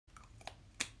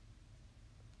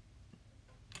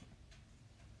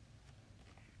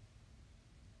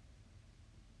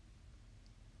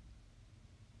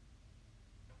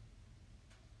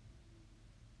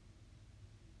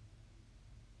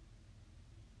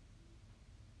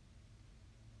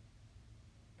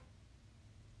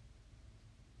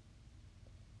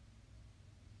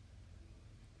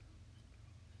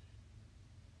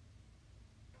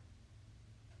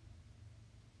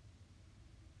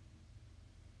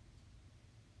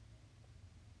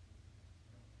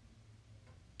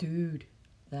Dude,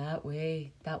 that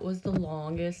was the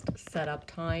longest setup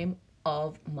time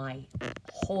of my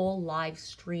whole live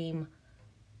stream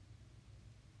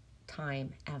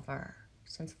time ever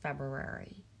since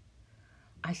February.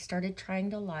 I started trying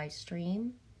to live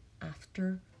stream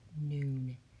after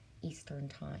noon Eastern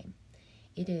time.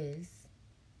 It is,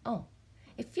 oh,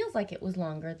 it feels like it was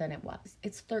longer than it was.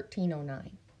 It's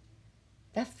 13:09.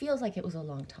 That feels like it was a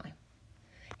long time.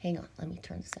 Hang on, let me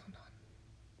turn the sound on.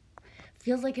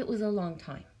 Feels like it was a long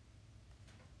time.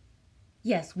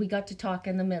 Yes, we got to talk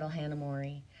in the middle, Hannah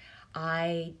Mori.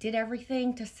 I did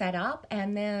everything to set up,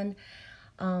 and then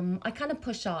I kind of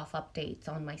push off updates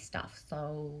on my stuff.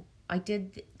 So I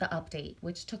did the update,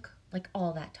 which took like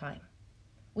all that time,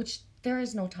 which there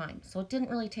is no time. So it didn't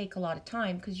really take a lot of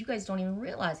time because you guys don't even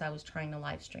realize I was trying to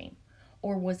live stream.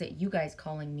 Or was it you guys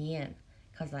calling me in?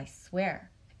 Because I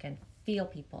swear I can feel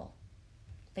people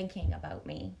thinking about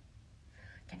me.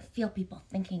 I can feel people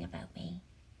thinking about me.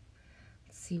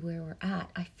 Let's see where we're at.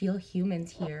 I feel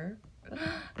humans here.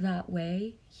 That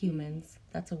way. Humans.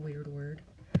 That's a weird word.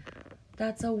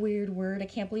 That's a weird word. I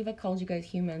can't believe I called you guys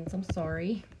humans. I'm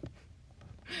sorry.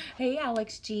 Hey,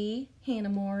 Alex G. Hannah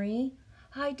Mori.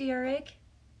 Hi, Derek.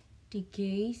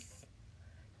 DeGase.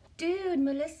 Dude,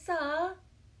 Melissa.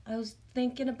 I was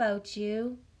thinking about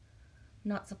you.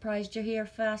 Not surprised you're here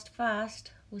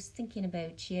fast. Was thinking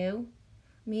about you.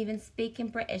 I'm even speaking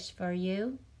British for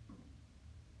you.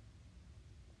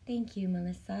 Thank you,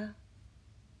 Melissa.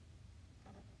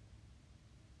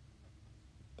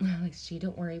 Alex G,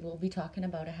 don't worry. We'll be talking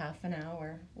about a half an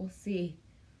hour. We'll see.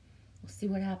 We'll see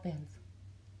what happens.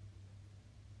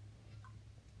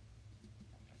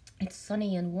 It's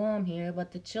sunny and warm here,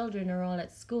 but the children are all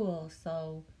at school,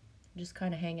 so I'm just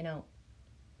kind of hanging out.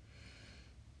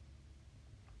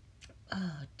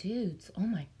 Oh, dudes. Oh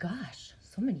my gosh.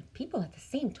 So many people at the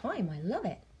same time. I love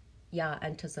it. Yeah,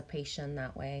 anticipation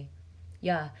that way.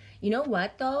 Yeah. You know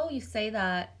what, though? You say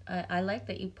that. I like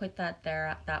that you put that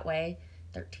there that way.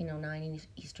 13:09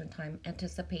 Eastern time.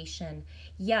 Anticipation.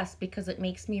 Yes, because it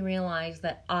makes me realize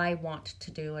that I want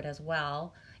to do it as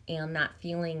well. And that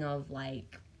feeling of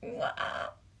like,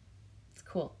 wow. It's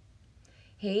cool.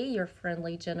 Hey, your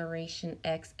friendly Generation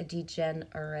X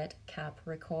degenerate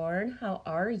Capricorn. How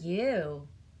are you?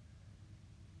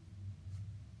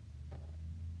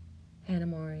 Hannah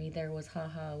Mori, there was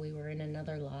haha. We were in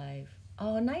another live.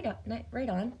 Oh, right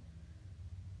on.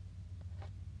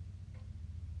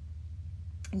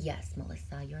 Yes,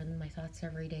 Melissa, you're in my thoughts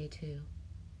every day too.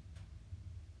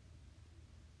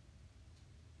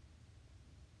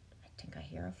 I think I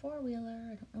hear a four-wheeler.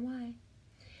 I don't know why.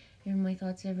 You're in my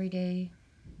thoughts every day.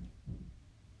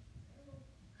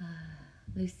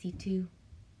 Lucy too.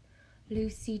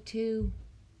 Lucy too.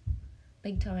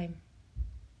 Big time.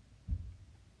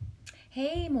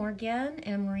 Hey, Morgan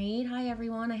and Reed. Hi,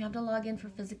 everyone. I have to log in for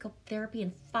physical therapy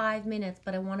in 5 minutes,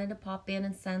 but I wanted to pop in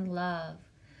and send love.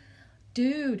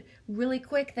 Dude, really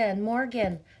quick then.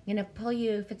 Morgan, I'm going to pull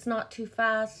you, if it's not too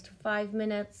fast, 5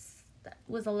 minutes. That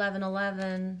was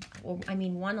 11:11. Or, I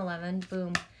mean, 1:11.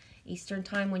 Boom. Eastern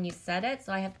time when you said it.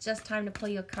 So I have just time to pull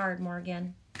you a card,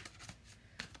 Morgan.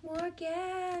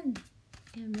 Morgan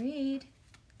and Reed.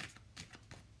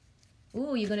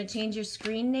 Ooh, you going to change your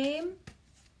screen name?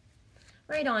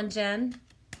 Right on, Jen.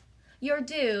 You're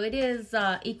due. It is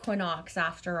equinox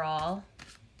after all.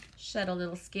 Shed a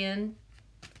little skin.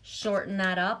 Shorten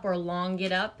that up or long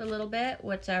it up a little bit.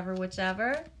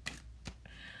 Whichever.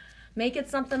 Make it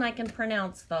something I can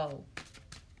pronounce, though.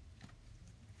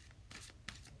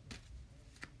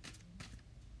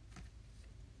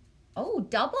 Oh,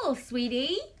 double,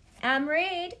 sweetie.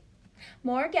 Reed.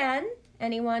 Morgan.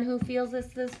 Anyone who feels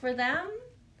this is for them?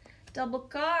 Double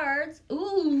cards.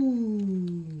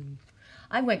 Ooh.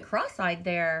 I went cross-eyed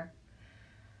there.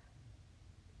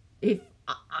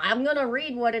 I'm going to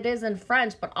read what it is in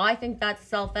French, but I think that's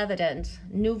self-evident.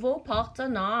 Nouveau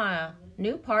partenaire.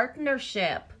 New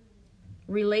partnership.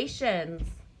 Relations.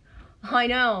 I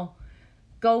know.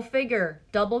 Go figure.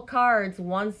 Double cards.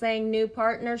 One saying new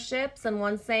partnerships and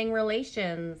one saying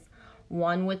relations.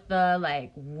 One with the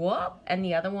like, whoop, and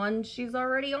the other one, she's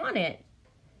already on it.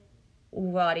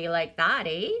 What do you like that,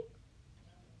 eh?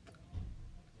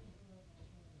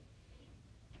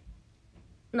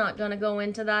 Not gonna go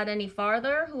into that any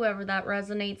farther. Whoever that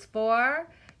resonates for,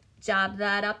 jab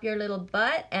that up your little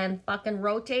butt and fucking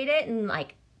rotate it and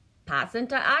like pass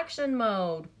into action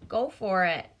mode. Go for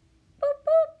it. Boop,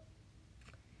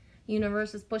 boop.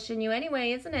 Universe is pushing you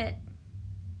anyway, isn't it?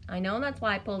 I know, that's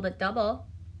why I pulled it double.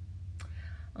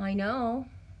 I know.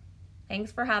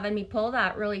 Thanks for having me pull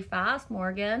that really fast,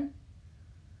 Morgan.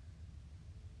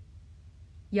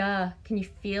 Yeah, can you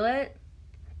feel it?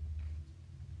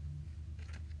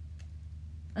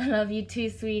 I love you too,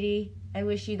 sweetie. I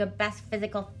wish you the best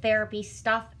physical therapy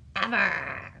stuff ever.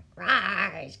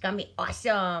 Right, it's gonna be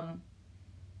awesome.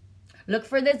 Look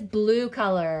for this blue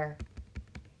color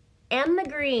and the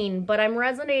green, but I'm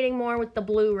resonating more with the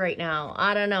blue right now.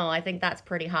 I don't know. I think that's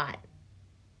pretty hot.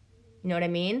 You know what I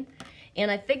mean?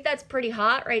 And I think that's pretty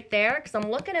hot right there because I'm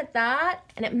looking at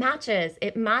that and it matches.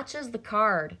 It matches the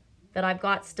card that I've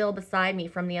got still beside me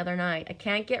from the other night. I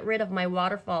can't get rid of my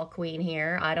waterfall queen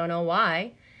here. I don't know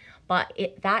why, but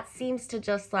that seems to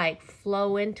just like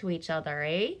flow into each other,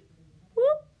 eh?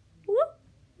 Whoop, whoop,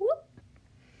 whoop.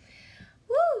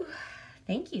 Woo.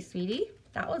 Thank you, sweetie.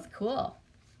 That was cool.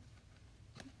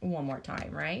 One more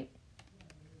time, right?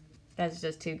 That's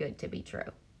just too good to be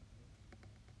true.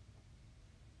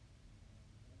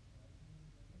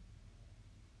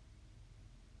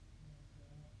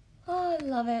 Oh, I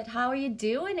love it. How are you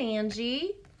doing,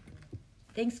 Angie?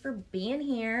 Thanks for being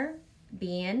here.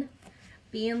 Being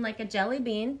like a jelly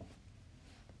bean.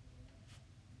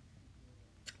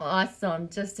 Awesome.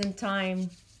 Just in time.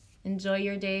 Enjoy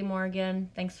your day, Morgan.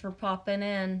 Thanks for popping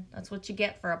in. That's what you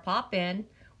get for a pop-in.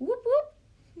 Whoop, whoop.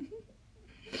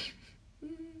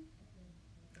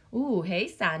 Ooh, hey,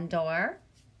 Sandor.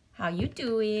 How you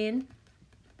doing?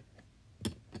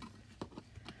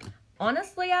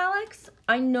 Honestly, Alex,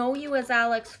 I know you as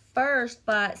Alex first,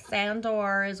 but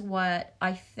Sandor is what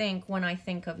I think when I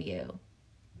think of you.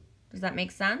 Does that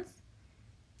make sense?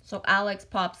 So Alex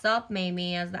pops up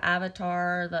maybe as the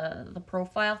avatar, the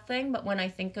profile thing, but when I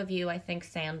think of you, I think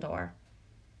Sandor.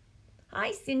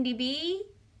 Hi, Cindy B.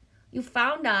 You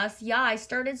found us. Yeah, I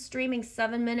started streaming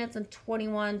 7 minutes and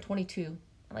 22.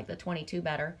 I like the 22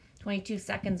 better. 22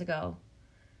 seconds ago.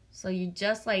 So you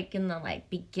just like in the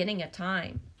beginning of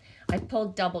time. I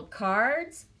pulled double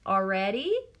cards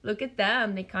already. Look at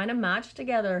them. They kind of match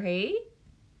together, hey?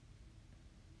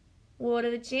 What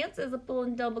are the chances of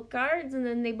pulling double cards and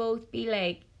then they both be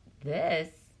like this?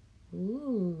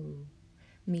 Ooh,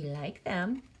 me like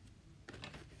them.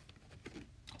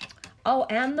 Oh,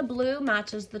 and the blue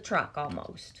matches the truck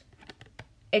almost.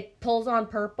 It pulls on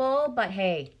purple, but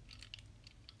hey,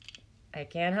 I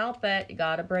can't help it. You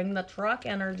gotta bring the truck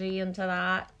energy into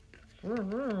that.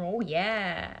 Oh,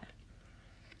 yeah.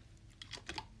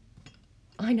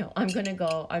 I know, I'm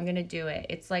gonna do it.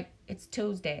 It's like, it's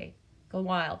Tuesday. Go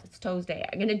wild, it's Tuesday.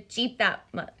 I'm gonna Jeep that.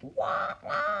 Wah, wah.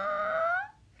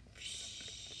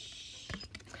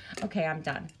 Okay, I'm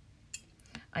done.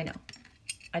 I know.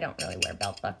 I don't really wear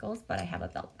belt buckles, but I have a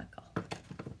belt buckle.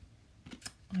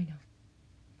 I know.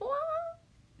 Wah.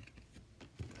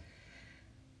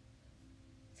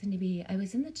 Cindy B, I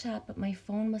was in the chat, but my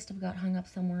phone must have got hung up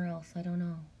somewhere else. I don't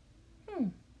know. I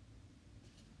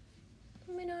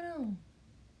don't know.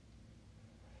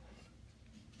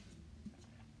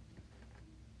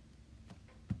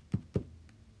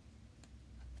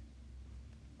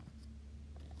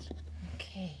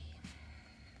 Okay.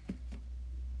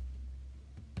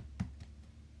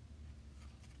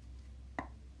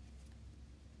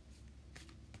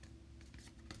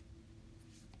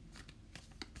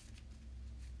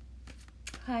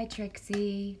 Hi,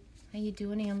 Trixie. How you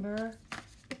doing, Amber?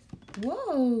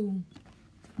 Whoa.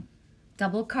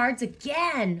 Double cards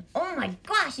again. Oh my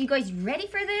gosh, you guys ready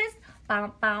for this?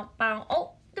 Bow, bow, bow.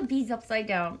 Oh, the bee's upside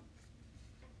down.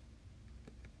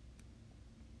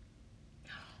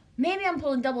 Maybe I'm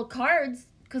pulling double cards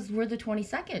because we're the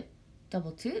 22nd.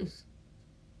 Double twos.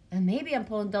 And maybe I'm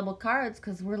pulling double cards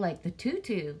because we're like the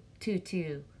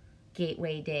 2-2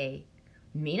 gateway day.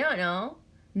 Me don't know.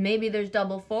 Maybe there's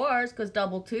double fours because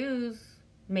double twos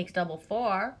makes double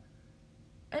four.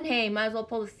 And hey, might as well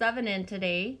pull the 7 in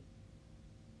today.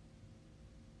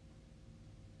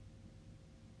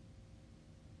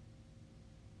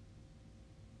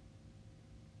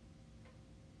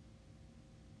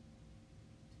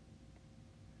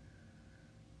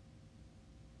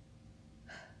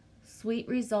 Sweet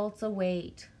results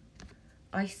await.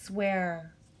 I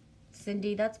swear.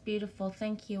 Cindy, that's beautiful.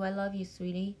 Thank you. I love you,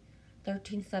 sweetie.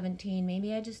 1317.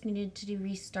 Maybe I just needed to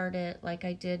restart it like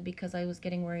I did because I was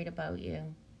getting worried about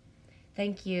you.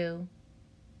 Thank you.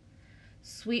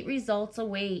 Sweet results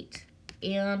await.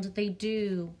 And they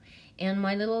do. And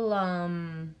my little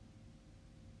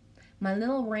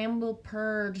Rambo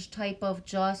Purge type of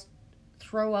just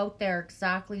throw out there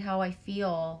exactly how I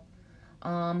feel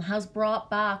has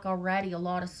brought back already a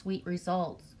lot of sweet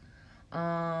results.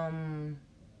 And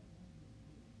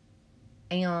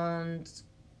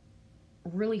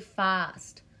really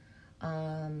fast.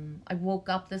 I woke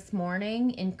up this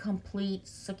morning in complete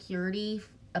security,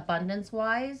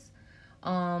 abundance-wise.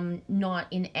 Not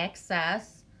in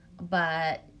excess,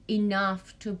 but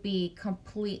enough to be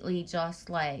completely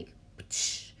just like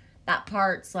that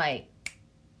part's like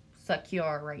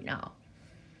secure right now.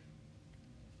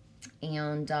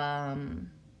 And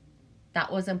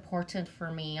that was important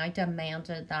for me. I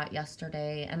demanded that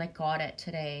yesterday and I got it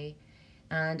today.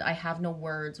 And I have no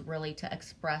words really to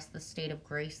express the state of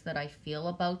grace that I feel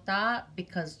about that,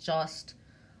 because just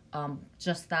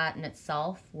that in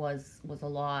itself was a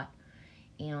lot.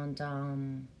 And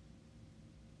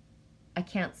I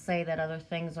can't say that other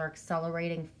things are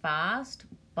accelerating fast,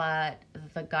 but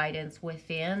the guidance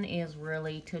within is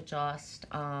really to just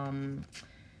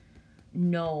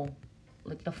know,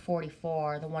 like the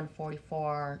 44, the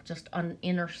 144, just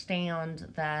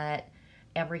understand that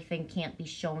everything can't be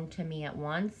shown to me at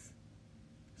once.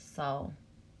 So,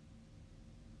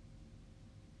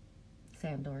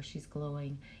 Sandor, she's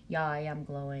glowing. Yeah, I am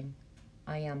glowing.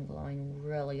 I am glowing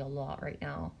really a lot right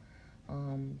now.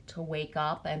 To wake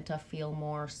up and to feel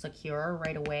more secure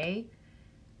right away.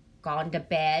 Gone to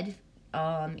bed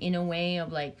in a way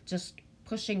of like just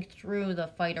pushing through the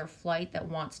fight or flight that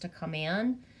wants to come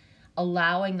in,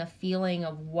 allowing the feeling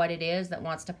of what it is that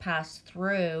wants to pass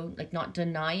through, like not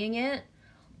denying it,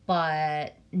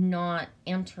 but not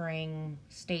entering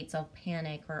states of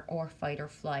panic or fight or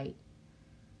flight.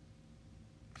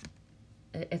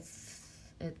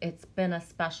 It's been a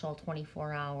special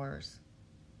 24 hours.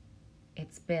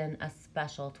 It's been a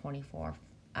special 24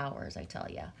 hours, I tell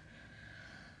you.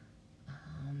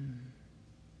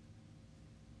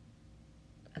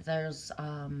 There's,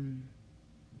 I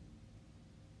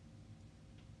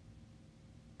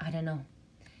don't know,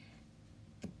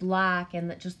 the black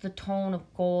and just the tone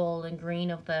of gold and green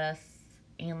of this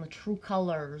and the true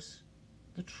colors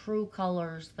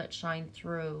that shine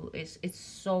through, it's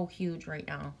so huge right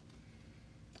now.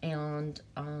 And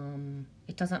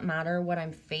it doesn't matter what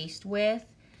I'm faced with.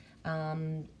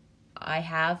 I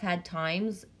have had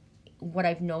times, what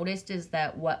I've noticed is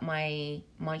that what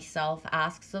myself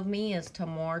asks of me is to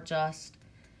more just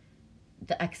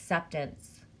the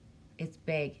acceptance. It's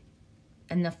big.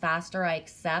 And the faster I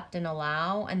accept and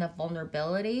allow, and the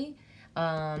vulnerability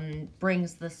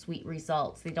brings the sweet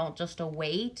results. They don't just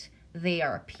await, they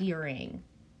are appearing.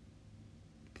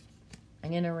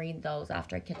 I'm going to read those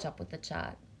after I catch up with the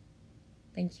chat.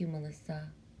 Thank you, Melissa.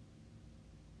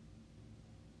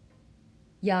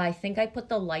 Yeah, I think I put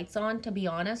the lights on, to be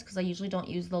honest, because I usually don't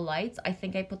use the lights. I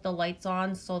think I put the lights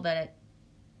on so that it,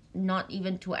 not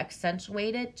even to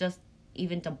accentuate it, just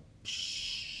even to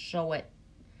show it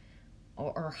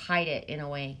or hide it in a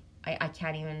way. I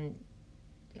can't even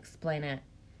explain it.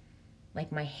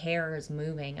 Like my hair is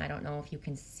moving. I don't know if you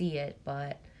can see it,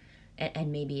 but,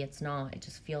 and maybe it's not. It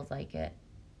just feels like it.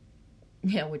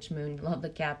 Yeah, Witch Moon, love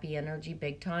the Cappy energy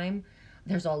big time.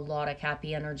 There's a lot of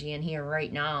Cappy energy in here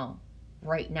right now.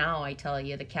 Right now, I tell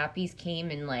you, the Cappies came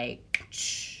in like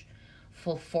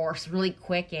full force, really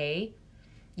quick, eh?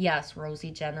 Yes,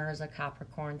 Rosie Jenner is a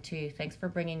Capricorn too. Thanks for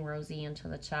bringing Rosie into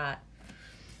the chat.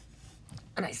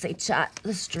 And I say chat,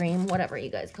 the stream, whatever you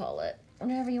guys call it.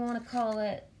 Whatever you want to call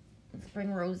it. Let's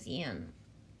bring Rosie in.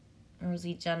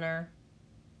 Rosie Jenner.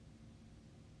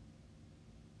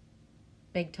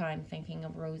 Big time thinking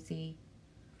of Rosie.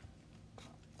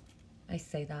 I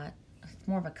say that. It's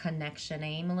more of a connection,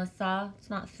 eh, Melissa? It's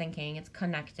not thinking, it's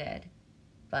connected.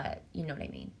 But you know what I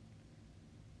mean.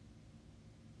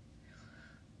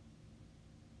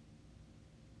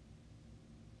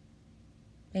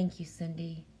 Thank you,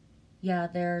 Cindy. Yeah,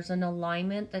 there's an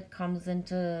alignment that comes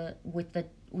into with the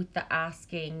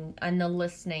asking and the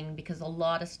listening, because a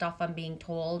lot of stuff I'm being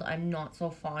told I'm not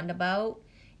so fond about,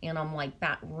 and I'm like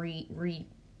reintegrating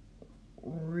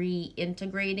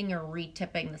or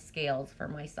re-tipping the scales for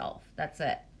myself. That's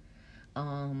it.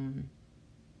 I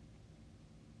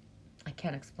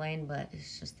can't explain, but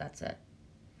it's just, that's it.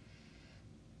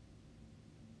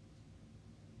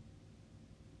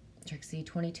 Trixie,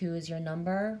 22 is your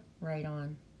number? Right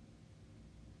on.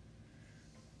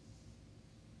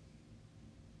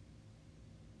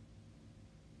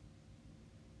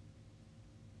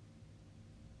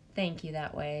 Thank you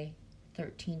that way.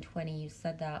 1320, you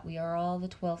said that. We are all the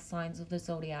 12 signs of the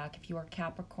zodiac. If you are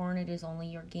Capricorn, it is only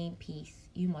your game piece.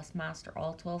 You must master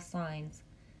all 12 signs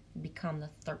and become the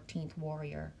 13th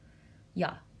warrior.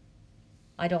 Yeah.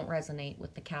 I don't resonate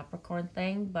with the Capricorn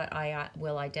thing, but I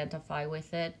will identify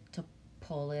with it to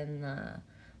pull in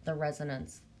the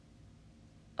resonance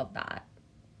of that.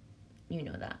 You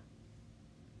know that.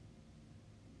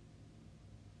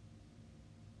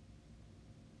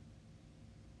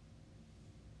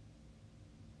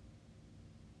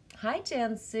 Hi,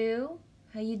 Jansu.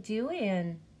 How you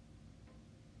doing?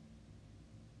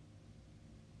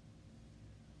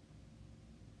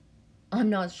 I'm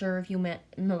not sure if you meant,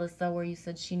 Melissa, where you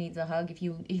said she needs a hug. If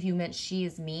you meant she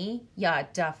is me, yeah,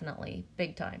 definitely.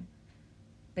 Big time.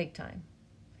 Big time.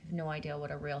 I have no idea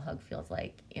what a real hug feels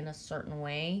like in a certain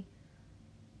way.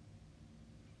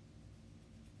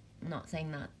 I'm not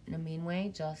saying that in a mean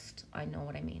way, just I know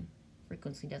what I mean.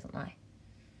 Frequency doesn't lie.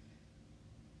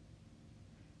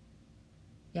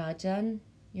 Yeah, Jen,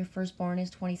 your firstborn is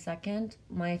 22nd.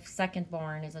 My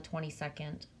secondborn is a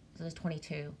 22nd. So it's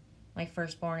 22. My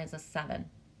firstborn is a 7.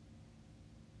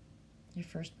 Your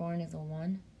firstborn is a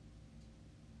 1.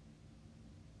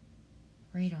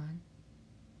 Right on.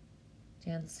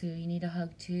 Jansu, you need a hug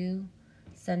too?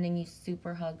 Sending you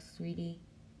super hugs, sweetie.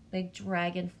 Big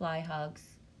dragonfly hugs.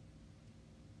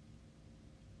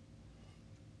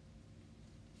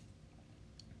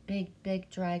 Big, big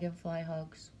dragonfly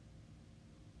hugs.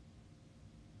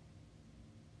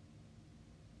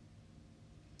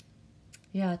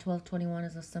 Yeah, 1221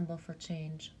 is a symbol for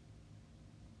change.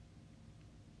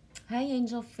 Hi,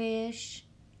 Angelfish.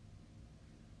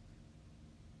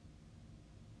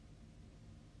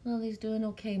 Lily's doing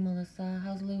okay, Melissa.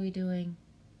 How's Louie doing?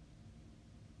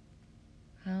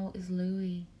 How is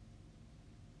Louie?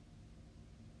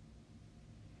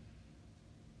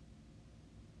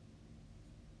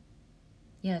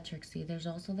 Yeah, Trixie, there's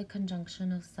also the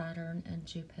conjunction of Saturn and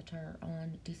Jupiter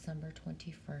on December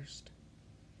 21st.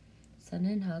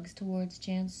 Sending hugs towards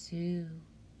Jansu.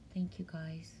 Thank you,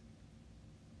 guys.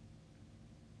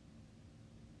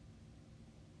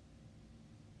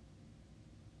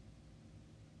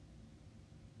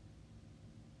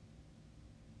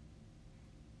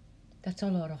 That's a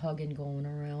lot of hugging going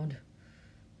around.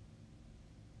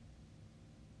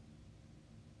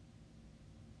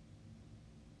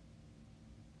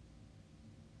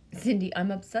 Cindy,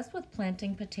 I'm obsessed with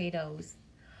planting potatoes.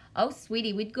 Oh,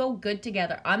 sweetie, we'd go good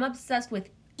together. I'm obsessed with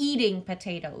eating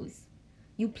potatoes.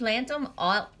 You plant them,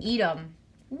 I'll eat them.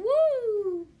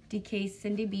 Woo! DK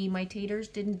Cindy B, my taters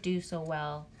didn't do so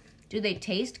well. Do they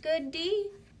taste good,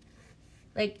 D?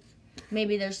 Like,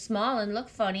 maybe they're small and look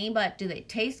funny, but do they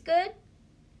taste good?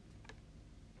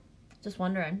 Just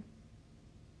wondering.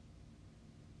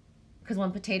 Because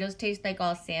when potatoes taste like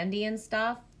all sandy and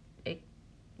stuff,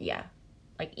 yeah.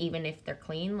 Like, even if they're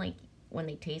clean, like, when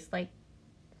they taste like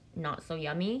not so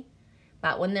yummy.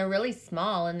 But when they're really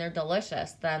small and they're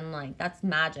delicious, then, like, that's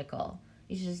magical.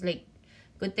 It's just, like,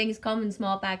 good things come in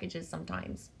small packages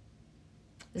sometimes.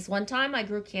 This one time I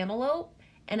grew cantaloupe,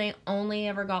 and I only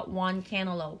ever got one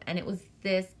cantaloupe, and it was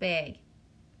this big.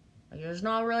 Like, it was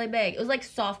not really big. It was like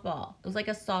softball. It was like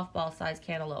a softball-sized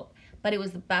cantaloupe. But it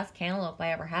was the best cantaloupe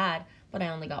I ever had, but I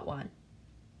only got one.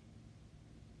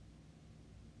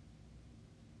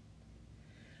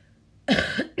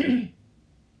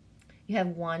 You have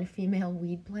one female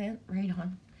weed plant? Right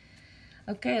on.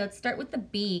 Okay, let's start with the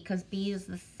B, because B is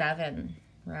the 7,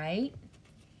 right?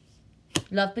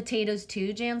 Love potatoes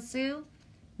too, Jansu?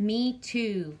 Me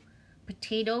too.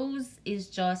 Potatoes is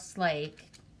just like,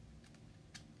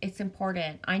 it's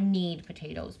important. I need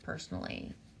potatoes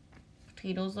personally.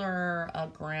 Potatoes are a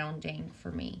grounding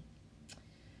for me.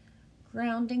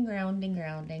 Grounding, grounding,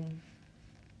 grounding.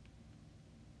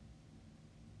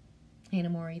 Hannah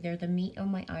Mori, they're the meat of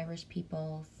my Irish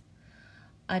peoples.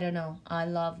 I don't know. I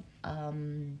love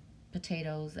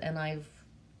potatoes, and I've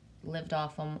lived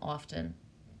off them often.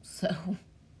 So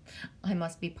I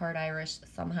must be part Irish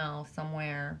somehow,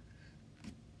 somewhere,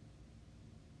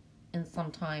 in some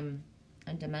time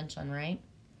and dimension, right?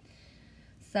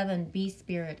 7, Bee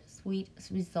Spirit, sweet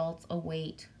results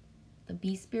await. The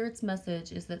Bee Spirit's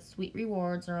message is that sweet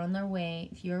rewards are on their way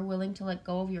if you're willing to let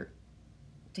go of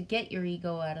to get your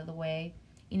ego out of the way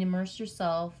and immerse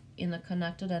yourself in the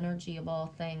connected energy of all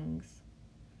things.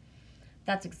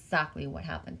 That's exactly what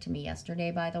happened to me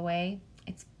yesterday, by the way.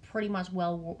 It's pretty much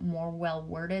more well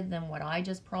worded than what I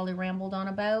just probably rambled on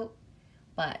about,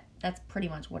 but that's pretty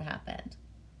much what happened.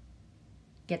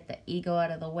 Get the ego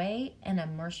out of the way and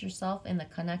immerse yourself in the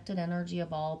connected energy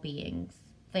of all beings,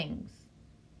 things,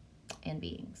 and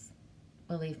beings.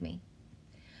 Believe me.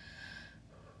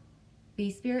 Bee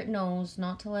Spirit knows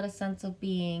not to let a sense of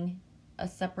being a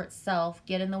separate self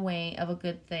get in the way of a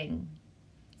good thing.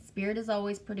 Spirit is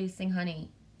always producing honey.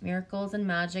 Miracles and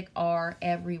magic are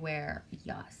everywhere.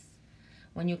 Yes.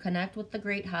 When you connect with the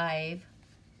great hive,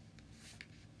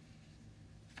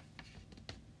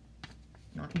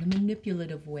 not in a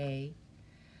manipulative way.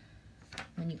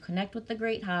 When you connect with the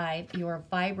great hive, you are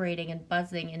vibrating and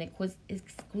buzzing in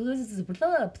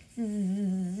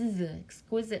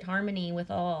exquisite harmony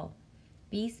with all.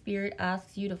 Bee Spirit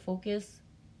asks you to focus,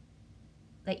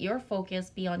 let your focus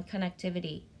be on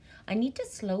connectivity. I need to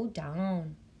slow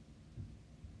down.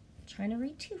 trying to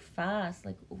read too fast.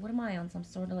 Like, what am I on? Some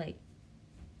sort of like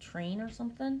train or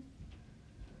something?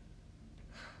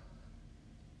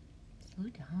 Slow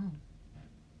down.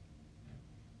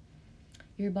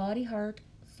 Your body, heart,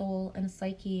 soul, and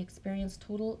psyche experience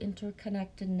total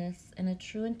interconnectedness and a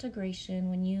true integration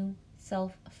when you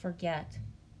self-forget.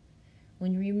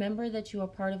 When you remember that you are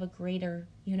part of a greater,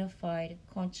 unified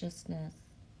consciousness.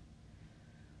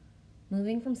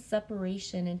 Moving from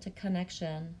separation into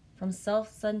connection, from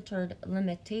self-centered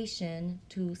limitation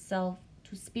to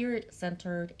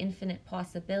spirit-centered infinite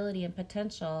possibility and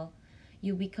potential,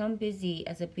 you become busy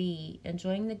as a bee,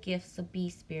 enjoying the gifts of bee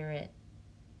spirit.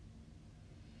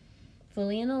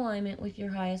 Fully in alignment with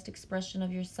your highest expression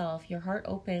of yourself, your heart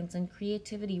opens and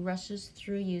creativity rushes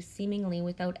through you seemingly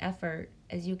without effort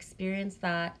as you experience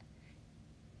that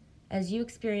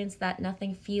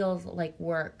nothing feels like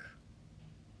work.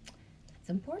 That's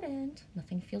important.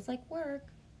 Nothing feels like work.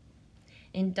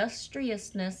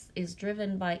 Industriousness is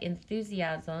driven by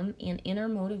enthusiasm and inner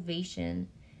motivation,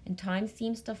 and time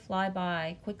seems to fly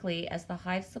by quickly as the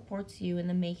hive supports you in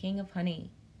the making of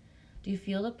honey. Do you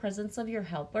feel the presence of your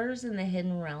helpers in the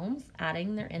hidden realms,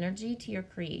 adding their energy to your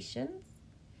creations?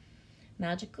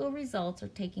 Magical results are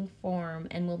taking form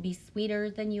and will be sweeter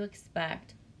than you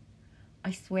expect. I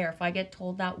swear, if I get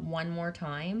told that one more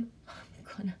time, I'm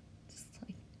gonna just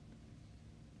like...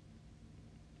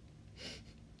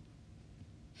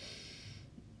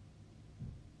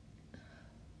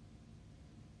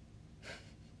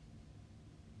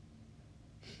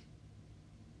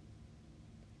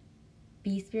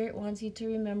 Bee Spirit wants you to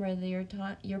remember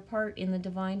that your part in the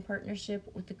divine partnership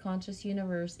with the conscious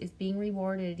universe is being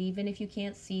rewarded even if you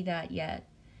can't see that yet,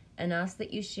 and asks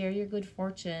that you share your good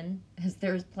fortune as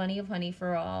there is plenty of honey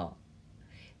for all.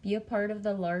 Be a part of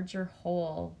the larger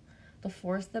whole, the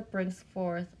force that brings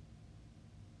forth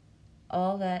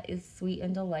all that is sweet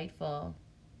and delightful.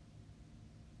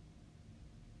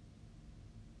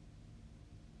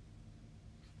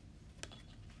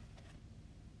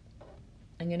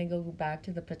 I'm going to go back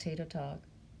to the potato talk.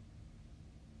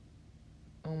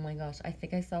 Oh my gosh, I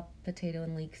think I saw potato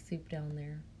and leek soup down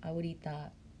there. I would eat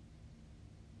that.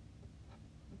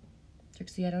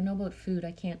 Trixie, I don't know about food.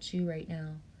 I can't chew right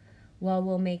now. Well,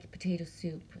 we'll make potato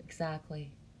soup.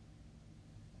 Exactly.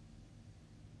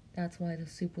 That's why the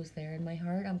soup was there. In my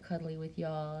heart, I'm cuddly with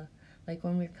y'all. Like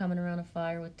when we're coming around a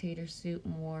fire with tater soup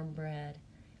and warm bread.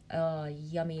 Oh,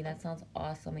 yummy. That sounds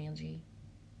awesome, Angie.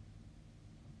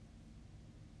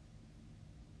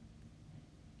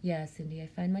 Yeah, Cindy, I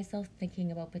find myself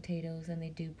thinking about potatoes and they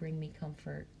do bring me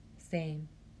comfort. Same.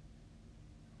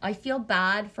 I feel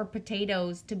bad for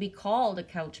potatoes to be called a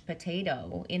couch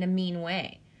potato in a mean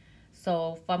way.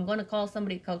 So if I'm going to call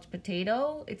somebody a couch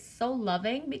potato, it's so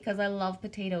loving because I love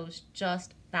potatoes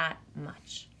just that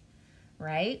much.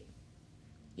 Right?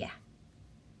 Yeah.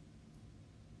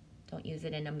 Don't use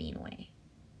it in a mean way.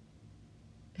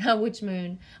 Which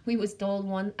moon? We was told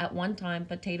at one time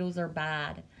potatoes are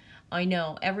bad. I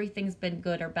know, everything's been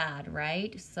good or bad,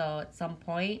 right? So at some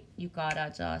point, you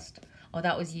gotta just... Oh,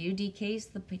 that was you, DK's,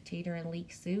 the potato and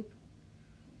leek soup?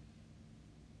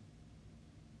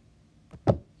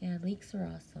 Yeah, leeks are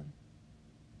awesome.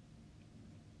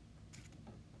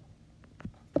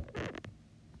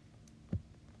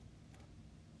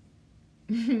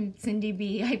 Cindy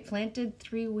B, I planted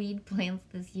 3 weed plants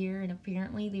this year and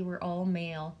apparently they were all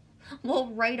male. Well,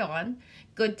 right on.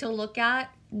 Good to look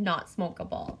at, not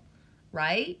smokable.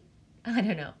 Right? I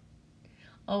don't know.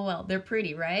 Oh well, they're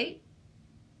pretty, right?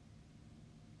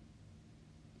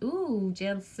 Ooh,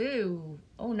 Jansu.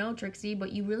 Oh no, Trixie,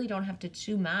 but you really don't have to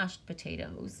chew mashed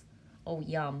potatoes. Oh,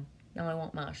 yum. Now I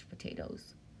want mashed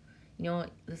potatoes. You know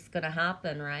what? This is gonna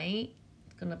happen, right?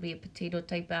 It's gonna be a potato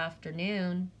type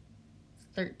afternoon. It's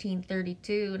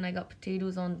 13:32 and I got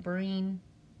potatoes on the brain.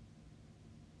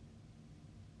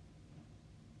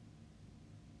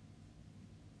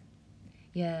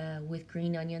 Yeah, with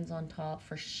green onions on top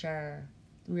for sure.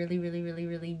 Really, really, really,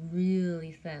 really,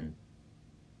 really thin.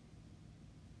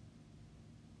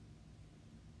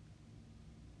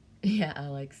 Yeah,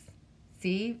 Alex.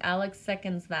 See, Alex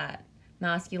seconds that.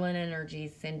 Masculine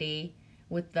energies, Cindy,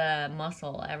 with the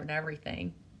muscle and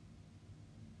everything.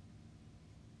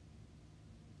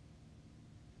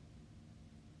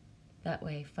 That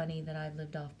way, funny that I've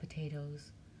lived off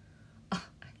potatoes. Oh,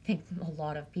 I think a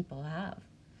lot of people have.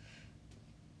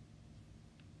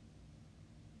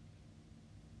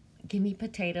 Give me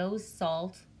potatoes,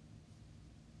 salt,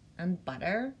 and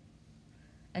butter,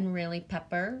 and really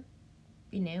pepper,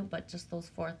 you know, but just those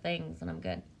 4 things and I'm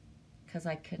good. Because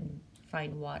I can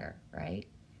find water, right?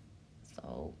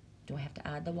 So, do I have to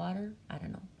add the water? I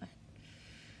don't know, but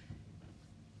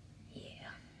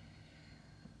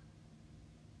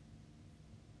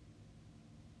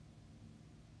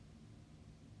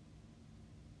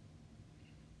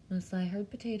Unless I heard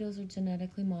potatoes are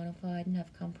genetically modified and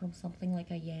have come from something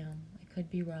like a yam. I could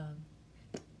be wrong.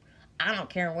 I don't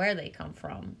care where they come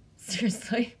from.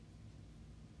 Seriously.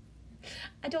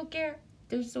 I don't care.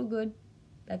 They're so good.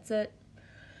 That's it.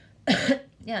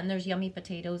 Yeah, and there's yummy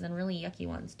potatoes and really yucky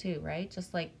ones too, right?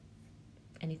 Just like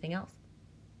anything else.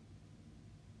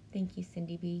 Thank you,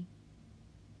 Cindy B.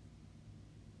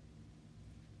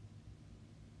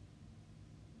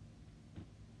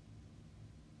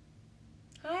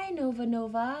 Hi, Nova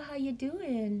Nova. How you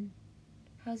doing?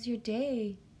 How's your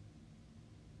day?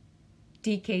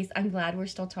 DCase, I'm glad we're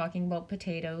still talking about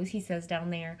potatoes, he says down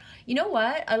there. You know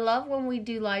what? I love when we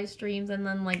do live streams and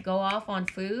then like go off on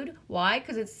food. Why?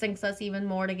 Because it syncs us even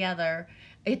more together.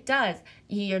 It does.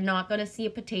 You're not going to see a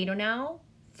potato now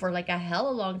for like a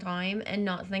hella long time and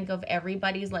not think of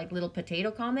everybody's like little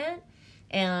potato comment.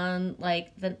 And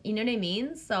like, you know what I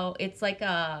mean? So it's like,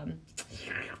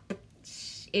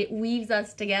 it weaves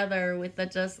us together with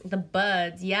the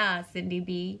buds. Yeah, Cindy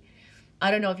B. I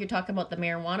don't know if you're talking about the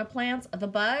marijuana plants, the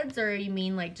buds, or you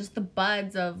mean like just the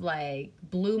buds of like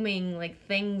blooming like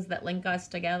things that link us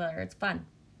together. It's fun.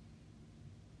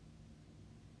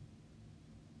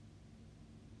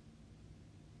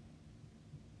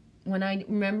 When I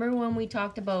remember when we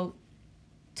talked about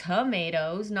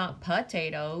tomatoes, not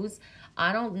potatoes,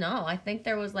 I don't know. I think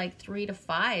there was like 3 to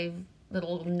 5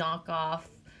 little knockoff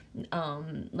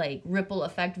like ripple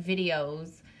effect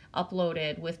videos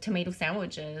uploaded with tomato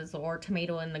sandwiches or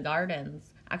tomato in the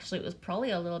gardens. Actually, it was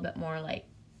probably a little bit more, like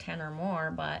 10 or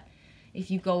more, but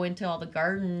if you go into all the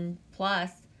garden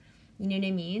plus, you know what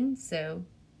I mean? So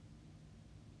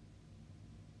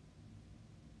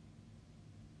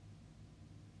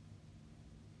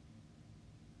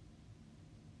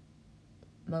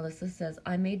Melissa says,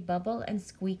 I made bubble and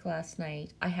squeak last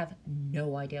night. I have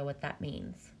no idea what that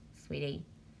means, sweetie.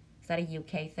 Is that a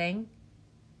UK thing?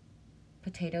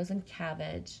 Potatoes and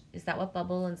cabbage. Is that what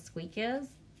bubble and squeak is?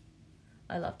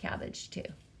 I love cabbage too.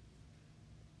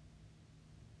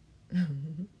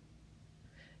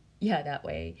 Yeah, that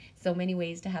way. So many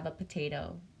ways to have a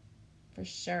potato. For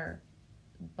sure.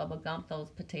 Bubba gump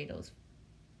those potatoes.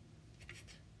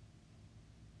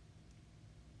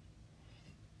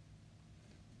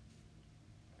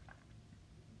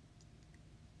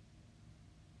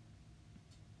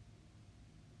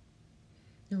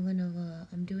 Nova Nova,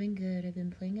 I'm doing good. I've been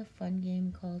playing a fun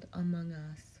game called Among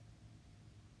Us.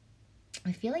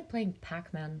 I feel like playing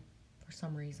Pac-Man for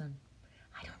some reason.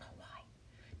 I don't know why.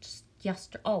 Just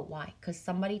yesterday. Oh, why? Because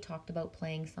somebody talked about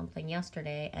playing something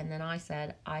yesterday, and then I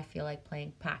said, I feel like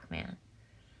playing Pac-Man.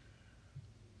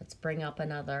 Let's bring up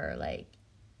another, like,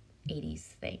 80s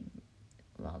thing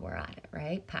while we're at it,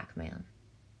 right? Pac-Man.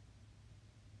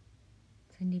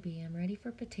 Cindy B, I'm ready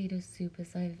for potato soup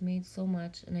as I've made so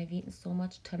much and I've eaten so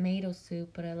much tomato soup,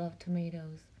 but I love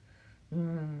tomatoes.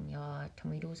 Yeah,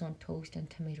 tomatoes on toast and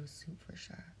tomato soup for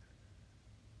sure.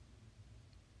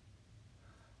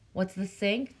 What's the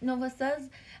sink, Nova says?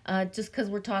 Just because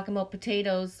we're talking about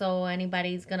potatoes, so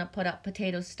anybody's going to put up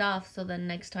potato stuff, so then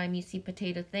next time you see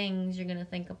potato things, you're going to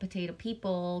think of potato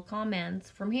people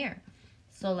comments from here.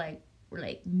 So, like, we're,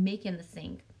 like, making the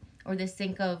sink. Or the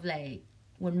sink of, like,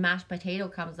 when mashed potato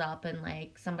comes up and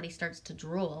like somebody starts to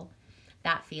drool,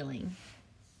 that feeling.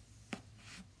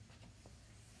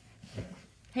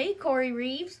 Hey, Corey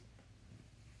Reeves.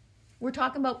 We're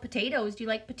talking about potatoes. Do you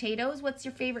like potatoes? What's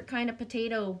your favorite kind of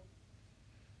potato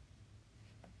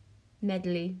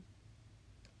medley?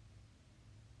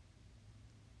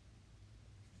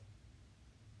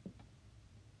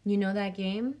 You know that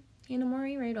game, Hannah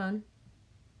Mori? Right on.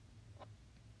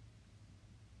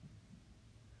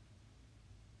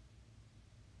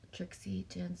 Trixie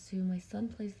Jansu, my son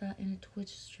plays that in a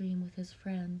Twitch stream with his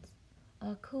friends.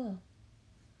 Oh, cool.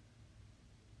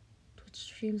 Twitch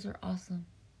streams are awesome.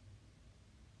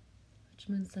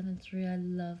 Richmond73, I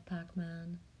love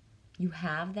Pac-Man. You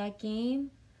have that game?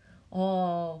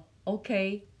 Oh,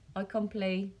 okay. I'll come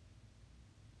play.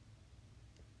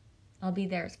 I'll be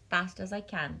there as fast as I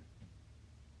can.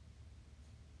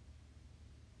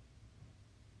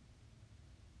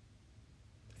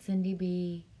 Cindy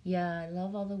B, yeah, I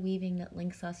love all the weaving that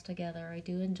links us together. I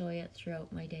do enjoy it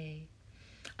throughout my day.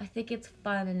 I think it's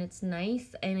fun and it's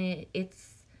nice, and it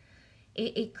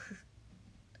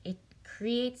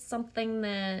creates something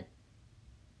that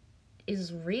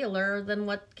is realer than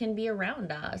what can be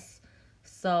around us.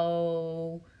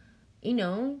 So, you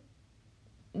know,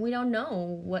 we don't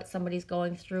know what somebody's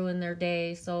going through in their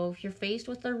day. So if you're faced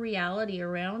with a reality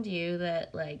around you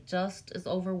that like just is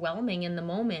overwhelming in the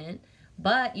moment,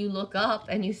 but you look up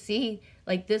and you see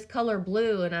like this color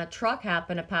blue and a truck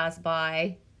happened to pass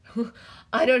by,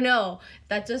 I don't know.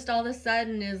 That just all of a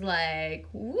sudden is like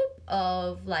whoop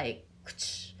of like,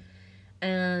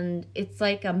 and it's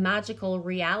like a magical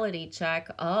reality check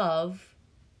of,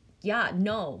 yeah,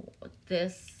 no,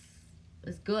 this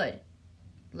is good.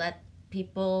 Let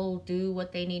people do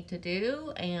what they need to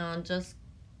do and just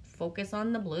focus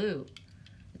on the blue.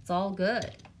 It's all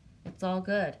good. It's all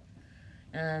good.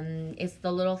 And it's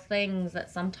the little things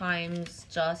that sometimes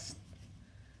just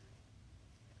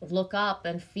look up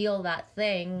and feel that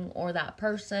thing or that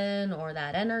person or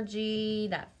that energy,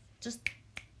 that just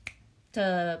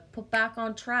to put back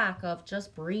on track of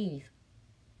just breathe.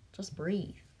 Just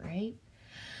breathe, right?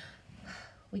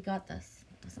 We got this.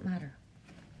 It doesn't matter.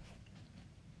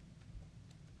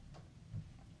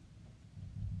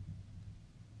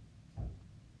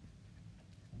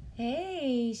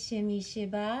 Hey, Shimmy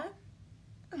Shiba.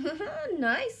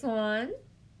 Nice one.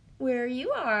 Where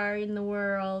you are in the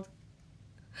world.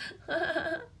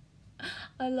 I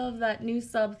love that new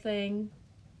sub thing.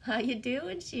 How you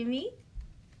doing, Shimmy?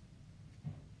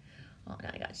 Oh,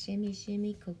 now I got Shimmy,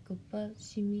 Shimmy, Cocoa Puff,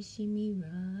 Shimmy, Shimmy,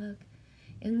 Rock.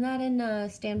 Isn't that in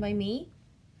Stand By Me?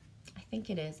 I think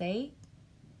it is, eh?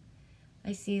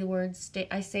 I see the words,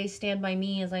 I say Stand By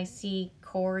Me as I see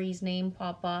Corey's name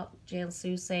pop up.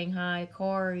 Jansu saying hi,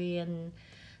 Corey, and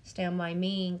Stand By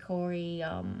Me, and Corey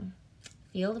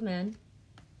Fieldman.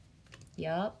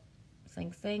 Yup.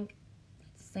 Sync, sync.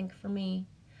 It's a sync for me.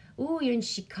 Ooh, you're in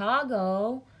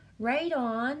Chicago. Right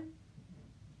on.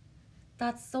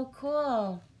 That's so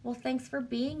cool. Well, thanks for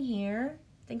being here.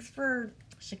 Thanks for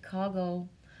Chicago.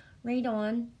 Right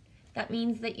on. That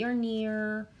means that you're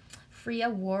near Freya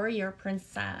Warrior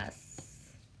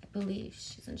Princess. I believe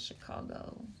she's in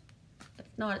Chicago.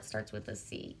 If not, it starts with a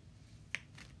C.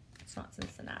 It's not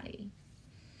Cincinnati.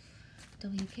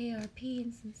 WKRP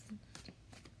in Cincinnati.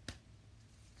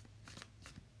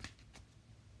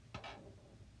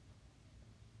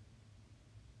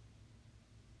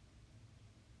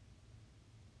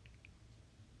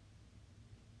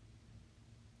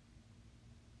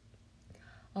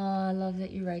 Oh, I love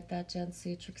that you write that,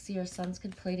 Jensu. Trixie, our sons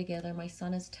could play together. My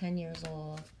son is 10 years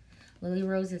old. Lily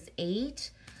Rose is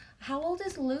 8. How old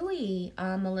is Louie,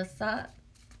 Melissa?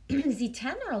 Is he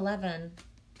 10 or 11?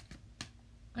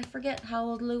 I forget how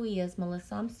old Louie is,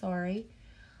 Melissa. I'm sorry.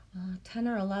 10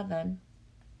 or 11.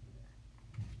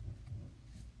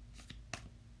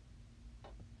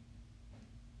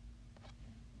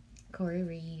 Corey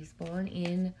Reeves, born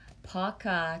in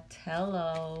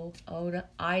Pocatello,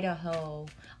 Idaho.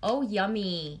 Oh,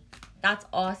 yummy. That's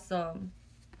awesome.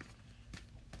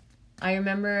 I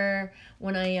remember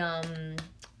when I,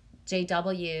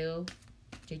 JW,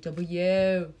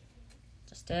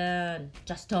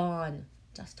 Justin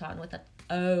with a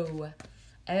O,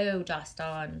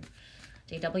 Justin,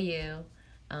 JW,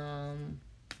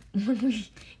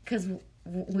 because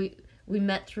we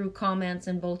met through comments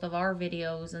in both of our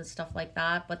videos and stuff like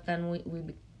that, but then we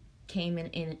became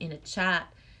in a chat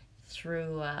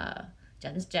through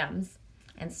Jen's Gems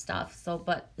and stuff. So,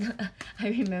 but I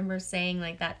remember saying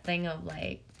like that thing of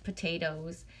like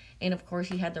potatoes, and of course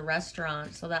he had the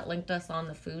restaurant, so that linked us on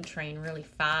the food train really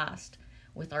fast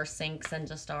with our syncs and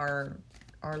just our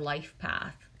life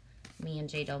path. Me and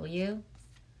JW.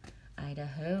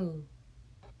 Idaho.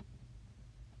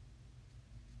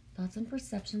 Thoughts and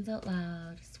perceptions out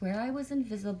loud. Swear I was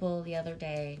invisible the other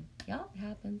day. Yeah, it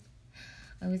happens.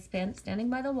 I was standing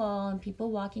by the wall and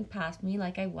people walking past me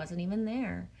like I wasn't even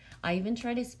there. I even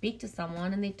tried to speak to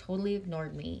someone and they totally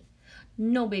ignored me.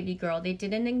 No, baby girl, they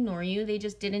didn't ignore you. They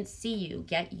just didn't see you.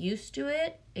 Get used to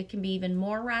it. It can be even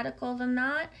more radical than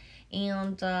that.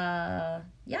 And,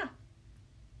 yeah.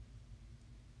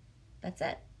 That's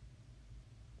it.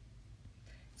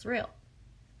 It's real.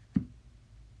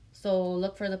 So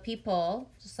look for the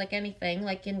people, just like anything,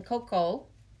 like in Coco,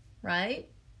 right?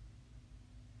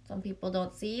 Some people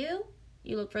don't see you.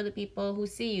 You look for the people who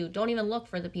see you. Don't even look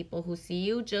for the people who see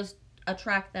you. Just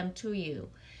attract them to you.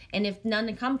 And if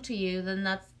none come to you, then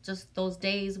that's just those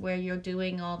days where you're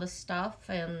doing all the stuff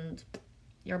and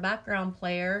your background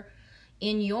player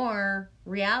in your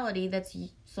reality. That's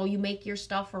so you make your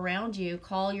stuff around you.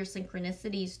 Call your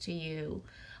synchronicities to you.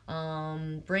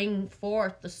 Bring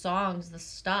forth the songs, the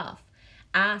stuff.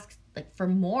 Ask like for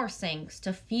more syncs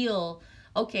to feel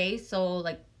okay. So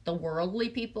like the worldly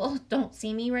people don't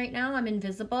see me right now. I'm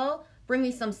invisible. Bring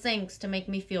me some syncs to make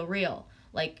me feel real.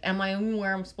 Like, am I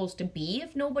where I'm supposed to be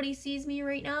if nobody sees me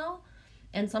right now?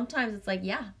 And sometimes it's like,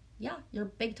 yeah, you're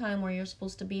big time where you're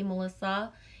supposed to be,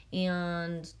 Melissa.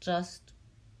 And just,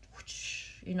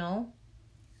 you know,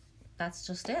 that's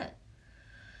just it.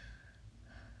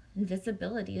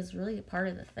 Invisibility is really a part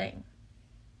of the thing.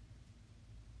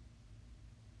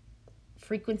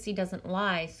 frequency doesn't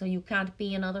lie, so you can't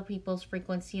be in other people's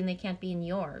frequency and they can't be in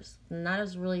yours. And that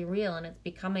is really real, and it's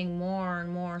becoming more and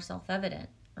more self-evident,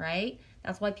 right?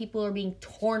 That's why people are being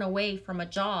torn away from a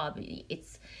job.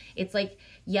 It's like,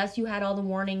 yes, you had all the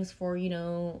warnings for, you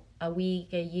know, a week,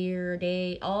 a year, a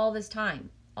day, all this time,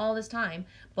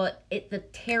 but the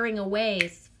tearing away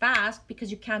is fast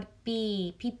because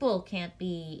people can't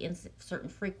be in certain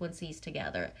frequencies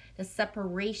together. The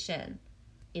separation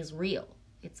is real.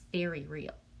 It's very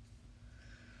real.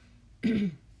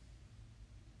 And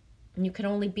you can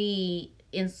only be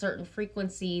in certain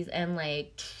frequencies and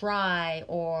like try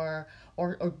or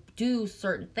do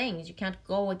certain things. You can't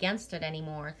go against it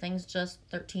anymore. Things just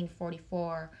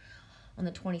 1344 on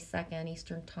the 22nd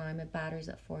Eastern time, and batteries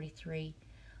at 43.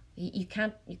 You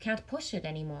can't push it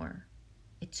anymore.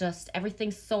 It just,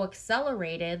 everything's so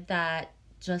accelerated that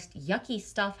just yucky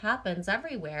stuff happens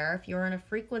everywhere if you're in a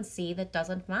frequency that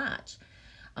doesn't match.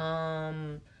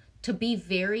 To be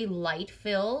very light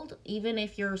filled, even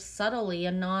if you're subtly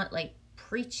and not like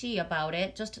preachy about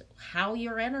it, just how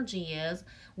your energy is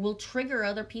will trigger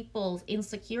other people's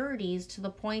insecurities to the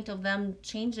point of them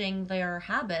changing their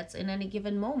habits in any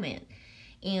given moment.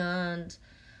 And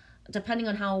depending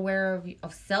on how aware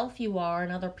of self you are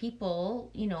and other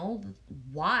people, you know,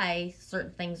 why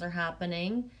certain things are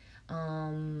happening,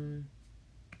 you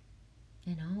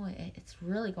know, it's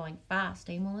really going fast,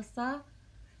 eh, Melissa?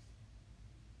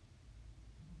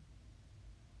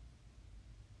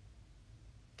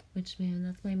 Witch Moon,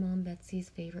 that's my mom Betsy's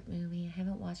favorite movie. I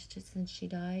haven't watched it since she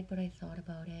died, but I thought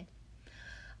about it.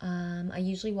 I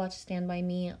usually watch Stand By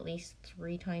Me at least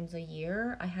 3 times a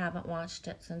year. I haven't watched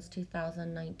it since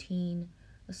 2019,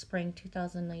 the spring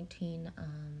 2019,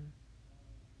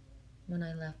 when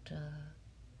I left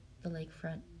the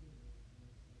lakefront.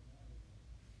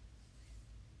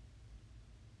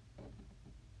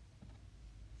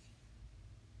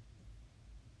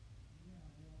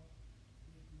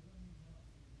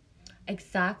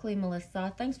 Exactly,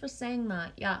 Melissa. Thanks for saying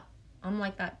that. Yeah, I'm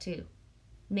like that too.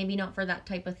 Maybe not for that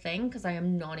type of thing because I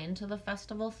am not into the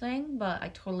festival thing, but I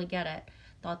totally get it.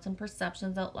 Thoughts and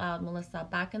perceptions out loud, Melissa.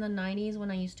 Back in the 90s when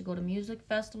I used to go to music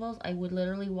festivals, I would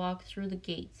literally walk through the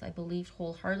gates. I believed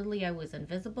wholeheartedly I was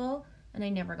invisible and I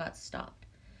never got stopped.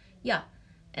 Yeah,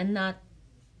 and that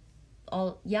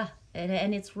all, yeah,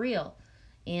 and it's real.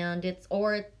 And it's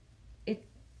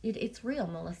real,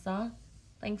 Melissa.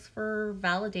 Thanks for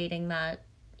validating that,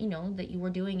 you know, that you were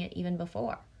doing it even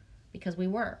before, because we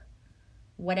were.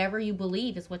 Whatever you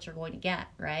believe is what you're going to get,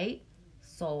 right?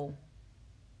 So,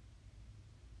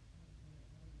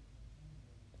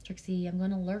 Trixie, I'm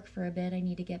going to lurk for a bit. I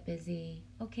need to get busy.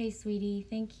 Okay, sweetie,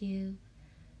 thank you.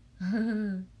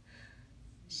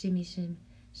 Shimmy Shim.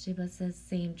 Shiba says,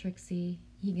 same, Trixie.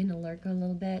 You gonna lurk a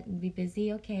little bit and be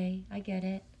busy? Okay, I get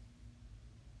it.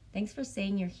 Thanks for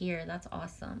saying you're here. That's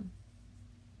awesome.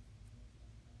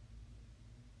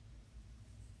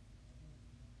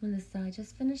 Melissa, I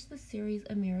just finished the series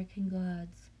American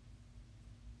Gods.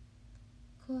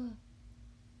 Cool.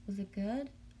 Was it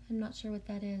good? I'm not sure what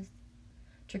that is.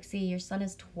 Trixie, your son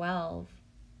is 12.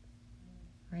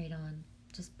 Right on.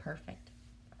 Just perfect.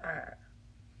 Arr.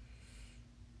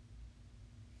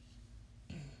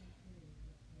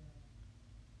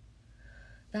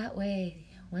 That way,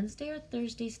 Wednesday or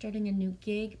Thursday starting a new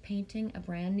gig, painting a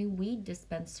brand new weed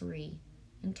dispensary.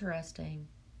 Interesting.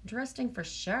 Interesting for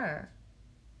sure.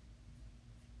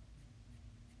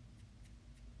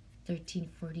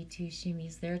 1342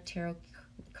 shimmies. There, tarot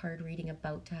card reading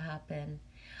about to happen.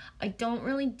 I don't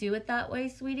really do it that way,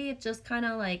 sweetie. It just kind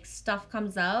of like stuff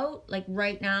comes out. Like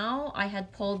right now, I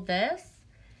had pulled this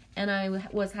and I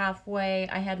was halfway.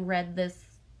 I had read this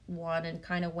one and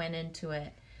kind of went into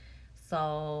it.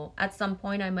 So at some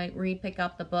point, I might re-pick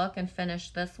up the book and finish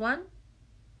this one.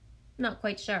 Not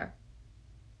quite sure.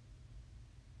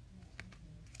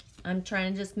 I'm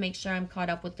trying to just make sure I'm caught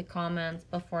up with the comments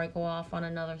before I go off on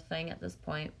another thing at this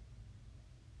point.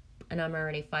 And I'm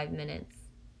already 5 minutes,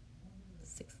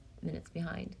 6 minutes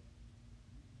behind.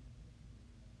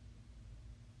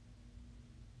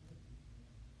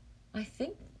 I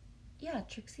think, yeah,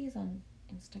 Trixie's on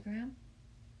Instagram.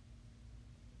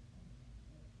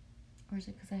 Or is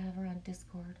it because I have her on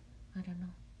Discord? I don't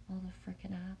know. All the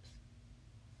frickin' apps.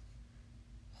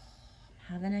 Oh,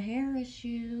 I'm having a hair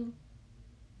issue.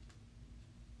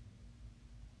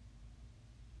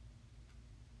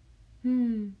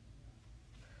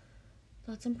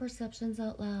 Thoughts and perceptions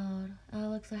out loud.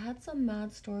 Alex, I had some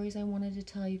mad stories I wanted to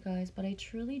tell you guys, but I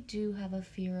truly do have a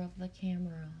fear of the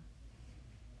camera.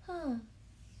 Huh.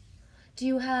 Do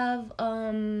you have,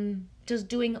 does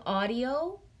doing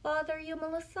audio bother you,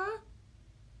 Melissa?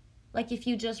 Like if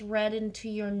you just read into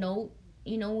your note,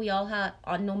 you know, we all have,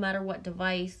 on no matter what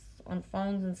device, on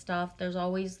phones and stuff, there's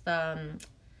always the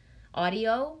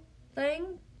audio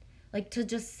thing. Like to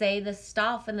just say the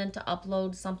stuff and then to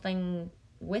upload something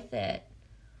with it,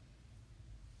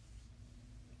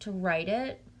 to write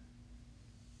it.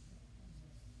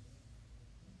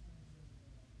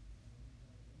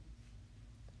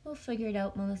 We'll figure it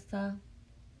out, Melissa.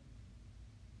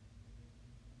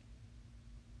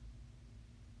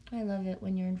 I love it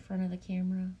when you're in front of the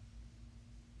camera.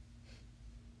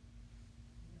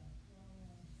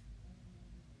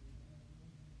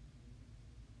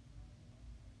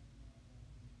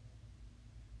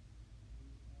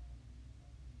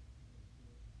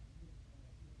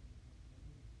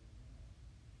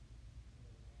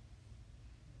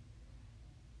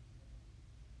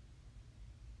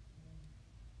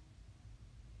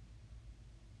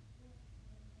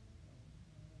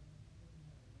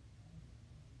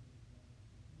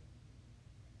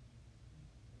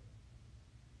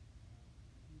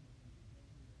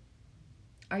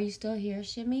 Are you still here,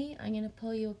 Shimmy? I'm gonna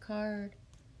pull you a card.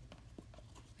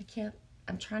 I can't,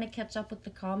 I'm trying to catch up with the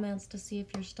comments to see if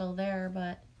you're still there,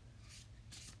 but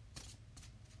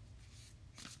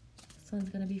this one's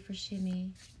gonna be for Shimmy.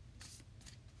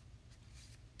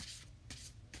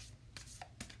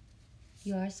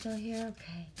 You are still here?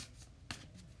 Okay.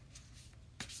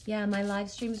 Yeah, my live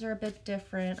streams are a bit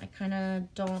different. I kind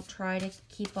of don't try to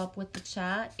keep up with the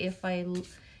chat. If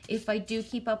I do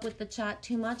keep up with the chat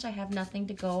too much, I have nothing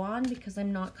to go on because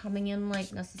I'm not coming in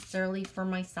like necessarily for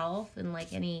myself in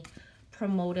like any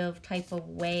promotive type of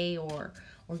way or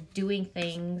doing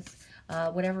things.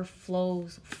 Whatever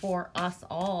flows for us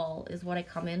all is what I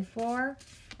come in for,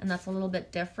 and that's a little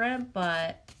bit different,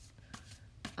 but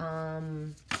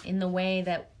in the way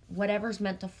that whatever's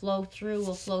meant to flow through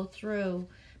will flow through,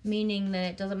 meaning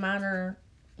that it doesn't matter,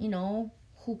 you know,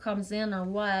 who comes in or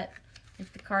what.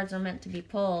 If the cards are meant to be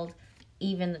pulled,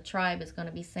 even the tribe is going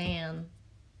to be saying,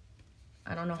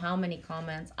 I don't know how many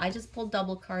comments. I just pulled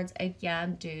double cards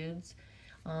again, dudes.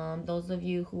 Those of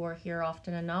you who are here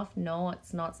often enough know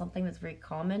it's not something that's very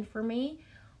common for me.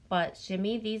 But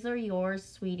Shimmy, these are yours,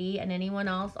 sweetie. And anyone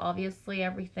else, obviously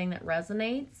everything that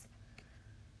resonates.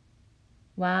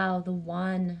 Wow, the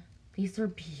 1. These are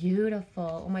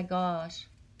beautiful. Oh my gosh.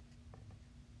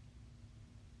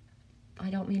 I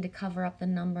don't mean to cover up the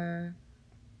number.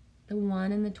 The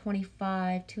 1 and the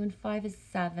 25. 2 and 5 is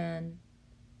 7.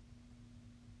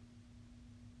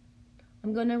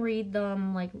 I'm going to read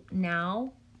them like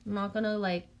now. I'm not going to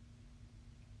like...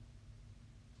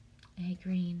 Hey,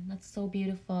 green. That's so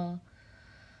beautiful.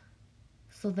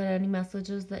 So that any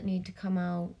messages that need to come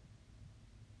out.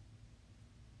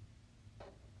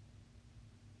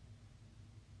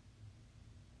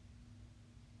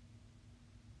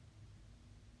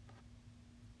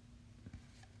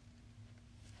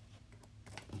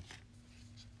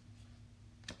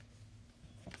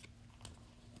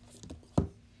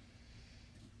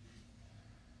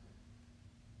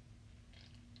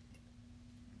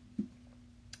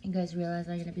 You guys realize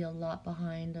I'm going to be a lot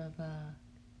behind of the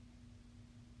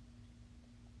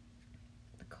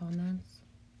comments.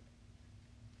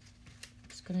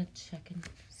 Just going to check and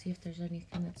see if there's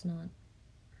anything that's not.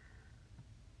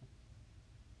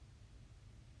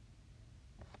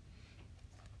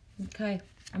 Okay,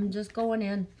 I'm just going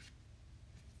in.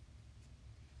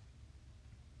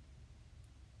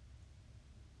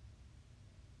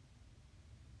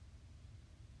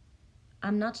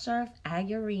 I'm not sure if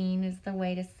agurine is the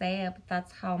way to say it, but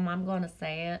that's how I'm going to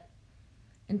say it.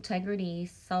 Integrity,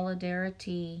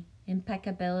 solidarity,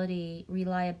 impeccability,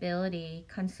 reliability,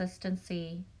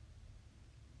 consistency.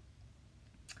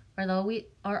 Although we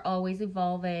are always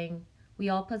evolving, we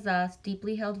all possess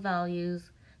deeply held values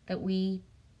that we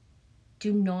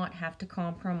do not have to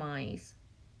compromise.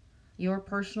 Your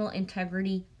personal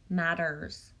integrity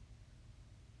matters.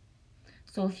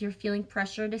 So if you're feeling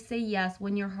pressure to say yes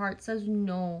when your heart says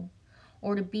no,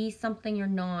 or to be something you're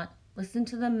not, listen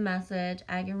to the message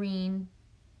Agurine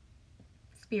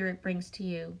Spirit brings to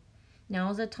you. Now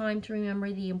is a time to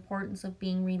remember the importance of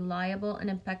being reliable and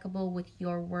impeccable with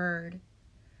your word.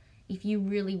 If you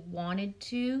really wanted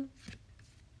to,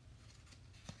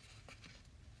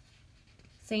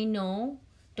 say no.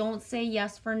 Don't say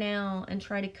yes for now and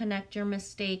try to connect your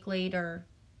mistake later.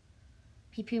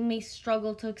 People may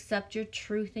struggle to accept your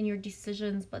truth and your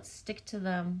decisions, but stick to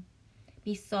them.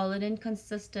 Be solid and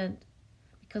consistent,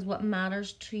 because what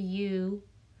matters to you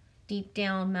deep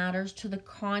down matters to the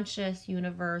conscious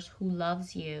universe who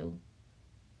loves you.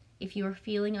 If you are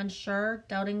feeling unsure,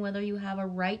 doubting whether you have a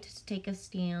right to take a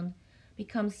stand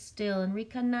Become still and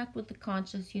reconnect with the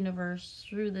conscious universe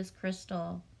through this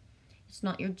crystal. It's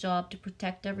not your job to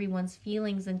protect everyone's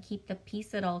feelings and keep the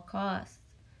peace at all costs.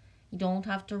 You don't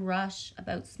have to rush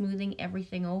about smoothing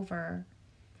everything over.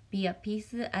 Be at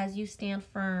peace as you stand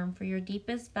firm, for your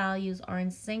deepest values are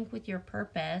in sync with your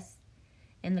purpose,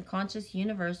 and the conscious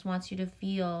universe wants you to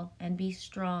feel and be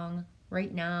strong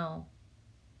right now.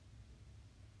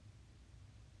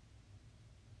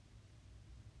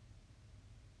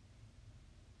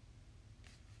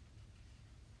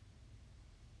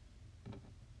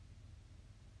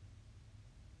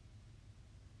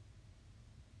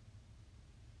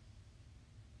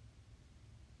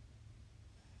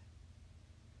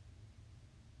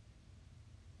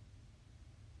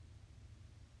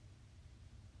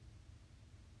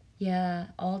 Yeah,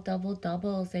 all double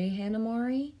doubles, eh, Hannah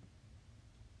Mori?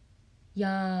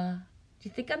 Yeah. Do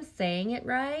you think I'm saying it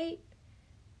right?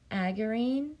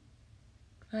 Agarine?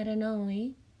 I don't know,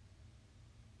 eh?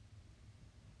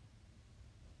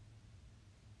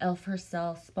 Elf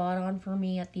herself, spot on for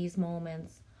me at these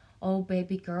moments. Oh,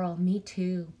 baby girl, me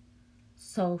too.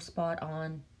 So spot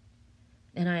on.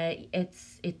 And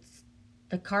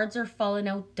the cards are falling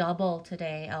out double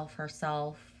today, Elf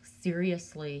herself.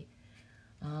 Seriously.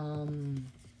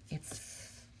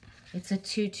 It's a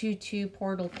 222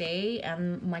 portal day,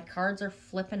 and my cards are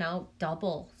flipping out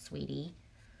double, sweetie.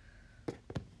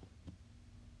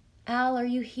 Al, are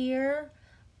you here?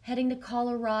 Heading to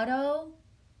Colorado?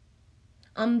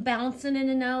 I'm bouncing in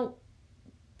and out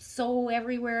so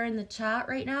everywhere in the chat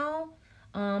right now,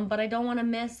 but I don't want to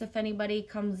miss if anybody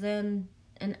comes in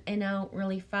and out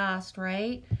really fast,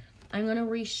 right? I'm going to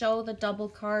re-show the double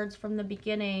cards from the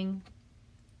beginning.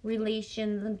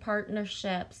 Relations and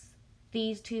partnerships.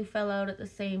 These two fell out at the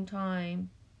same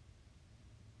time.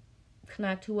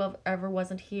 Connect whoever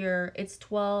wasn't here. It's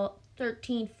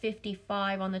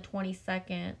 13:55 on the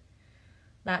 22nd.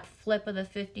 That flip of the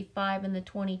 55 and the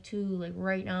 22, like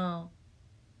right now.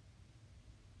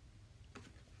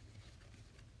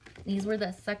 These were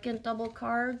the second double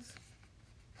cards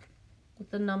with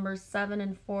the numbers 7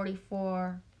 and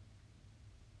 44.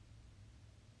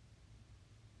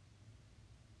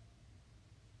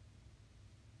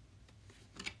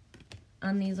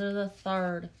 And these are the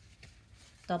third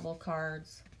double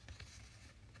cards.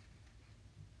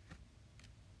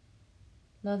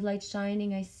 Love light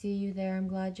shining, I see you there. I'm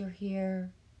glad you're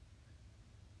here.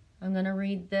 I'm going to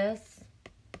read this.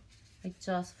 I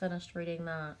just finished reading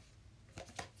that.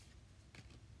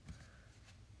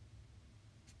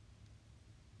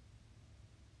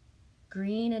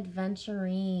 Green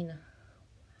Adventurine.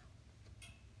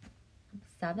 Number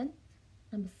seven.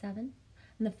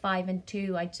 And the 5 and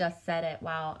 2, I just said it.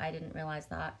 Wow, I didn't realize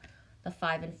that. The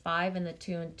 5 and 5 and the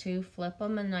 2 and 2, flip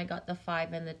them, and I got the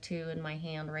 5 and the 2 in my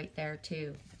hand right there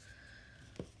too.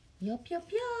 Yup.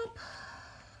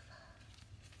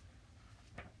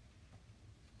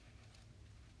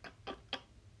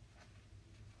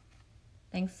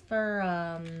 Thanks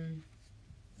for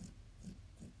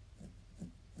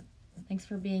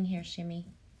being here, Shimmy.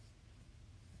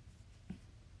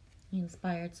 You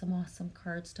inspired some awesome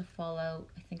cards to fall out.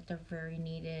 I think they're very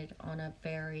needed on a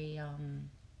very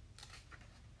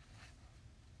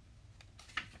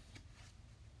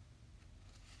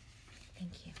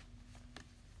thank you.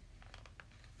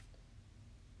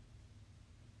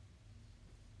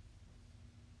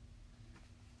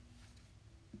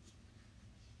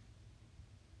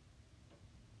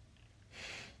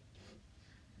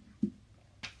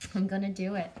 I'm gonna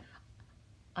do it.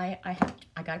 I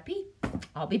gotta pee.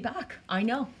 I'll be back. I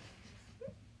know.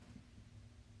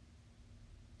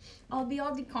 I'll be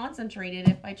all deconcentrated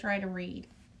if I try to read.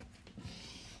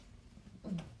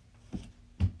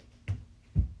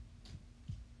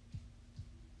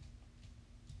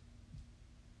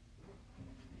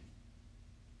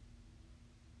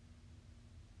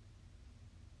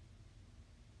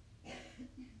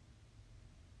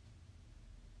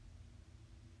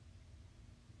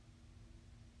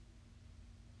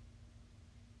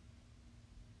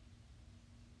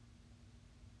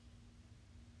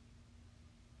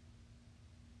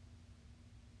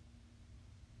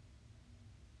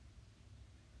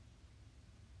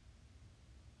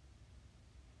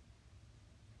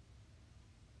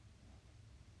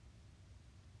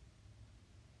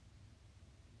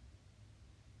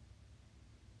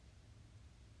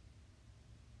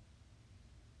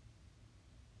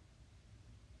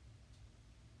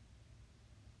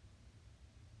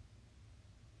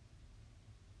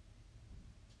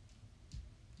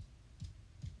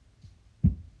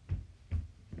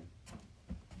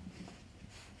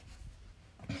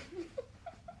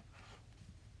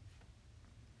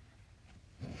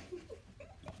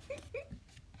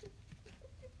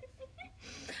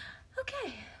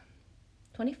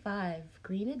 25,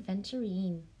 Green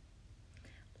Adventurine.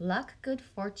 Luck, good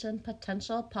fortune,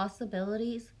 potential,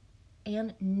 possibilities,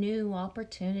 and new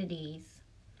opportunities.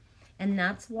 And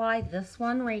that's why this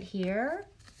one right here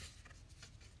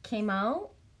came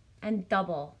out and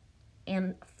double.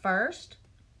 And first,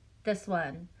 this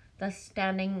one, the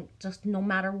standing just no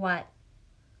matter what.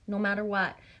 No matter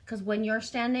what. Because when you're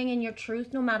standing in your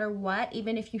truth, no matter what,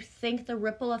 even if you think the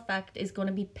ripple effect is going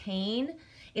to be pain,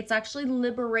 it's actually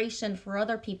liberation for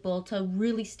other people to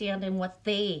really stand in what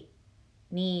they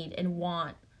need and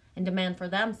want and demand for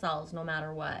themselves no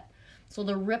matter what. So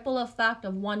the ripple effect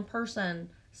of one person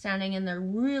standing in their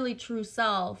really true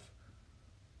self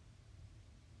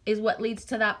is what leads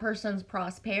to that person's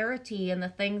prosperity and the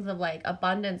things of like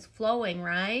abundance flowing,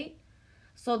 right?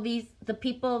 So the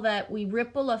people that we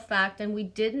ripple effect and we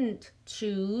didn't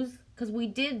choose, because we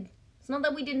did, it's not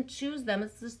that we didn't choose them,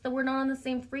 it's just that we're not on the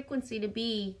same frequency to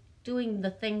be doing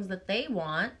the things that they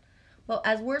want. But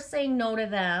as we're saying no to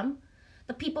them,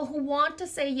 the people who want to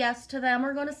say yes to them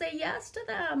are going to say yes to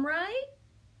them, right?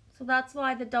 So that's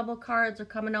why the double cards are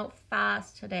coming out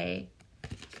fast today.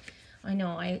 I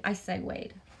know, I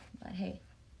segued, but hey.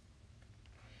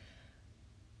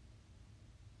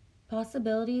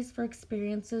 Possibilities for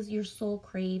experiences your soul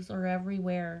craves are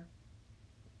everywhere,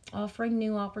 offering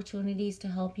new opportunities to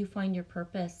help you find your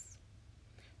purpose.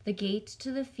 The gate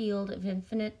to the field of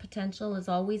infinite potential is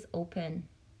always open.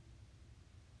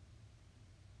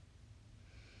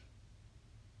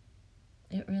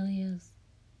 It really is.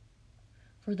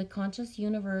 For the conscious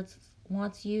universe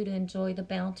wants you to enjoy the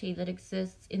bounty that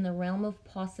exists in the realm of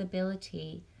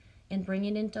possibility and bring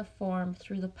it into form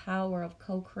through the power of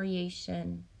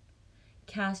co-creation.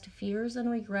 Cast fears and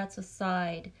regrets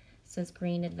aside, says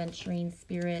Green Adventurine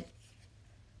Spirit.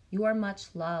 You are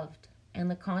much loved, and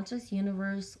the conscious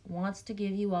universe wants to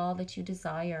give you all that you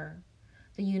desire.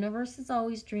 The universe is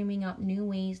always dreaming up new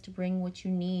ways to bring what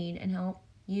you need and help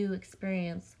you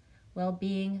experience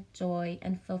well-being, joy,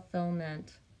 and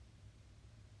fulfillment.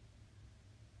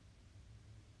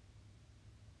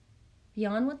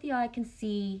 Beyond what the eye can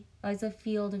see lies a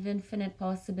field of infinite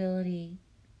possibility.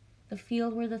 The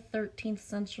field where the 13th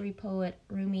century poet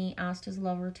Rumi asked his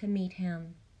lover to meet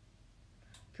him.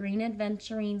 Green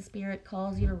Adventurine Spirit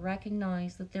calls you to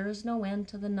recognize that there is no end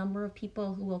to the number of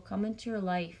people who will come into your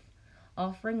life,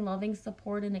 offering loving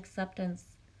support and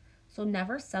acceptance. So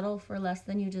never settle for less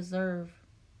than you deserve.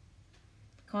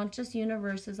 The conscious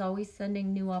universe is always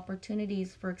sending new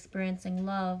opportunities for experiencing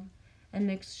love and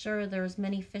makes sure there is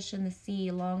many fish in the sea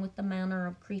along with the manner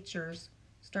of creatures,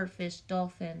 starfish,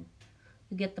 dolphin.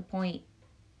 You get the point.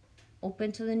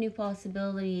 Open to the new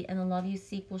possibility and the love you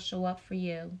seek will show up for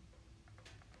you.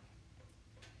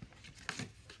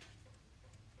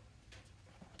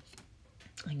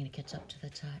 I'm going to catch up to the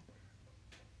chat.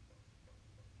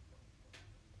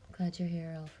 Glad you're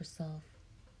here, L for Self.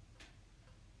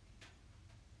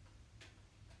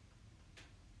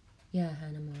 Yeah,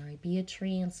 Hannah Mori. Be a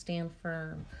tree and stand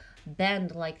firm.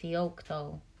 Bend like the oak,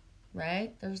 though.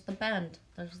 Right? There's the bend.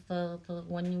 There's the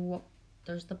when you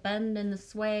there's the bend and the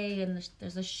sway, and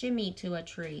there's a shimmy to a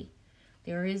tree.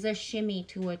 There is a shimmy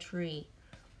to a tree.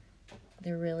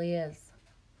 There really is.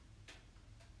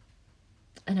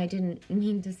 And I didn't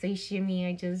mean to say shimmy.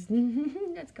 I just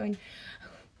that's going.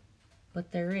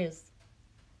 But there is.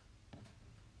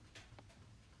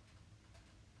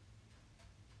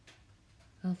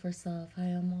 Well, for self, I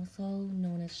am also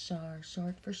known as Char,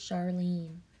 short for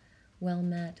Charlene. Well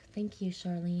met. Thank you,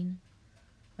 Charlene.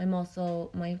 I'm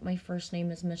also, my first name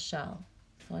is Michelle,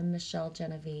 so I'm Michelle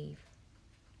Genevieve.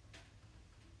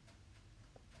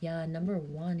 Yeah, number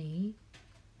 1, eh?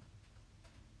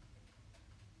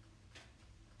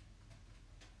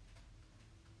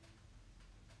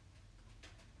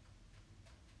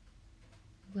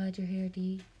 Glad you're here,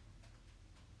 Dee.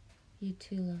 You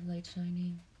too love light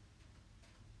shining.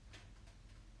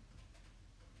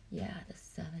 Yeah, the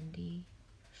 70,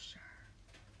 for sure.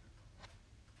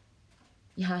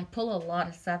 Yeah, I pull a lot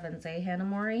of 7s, eh, Hannah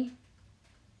Mori?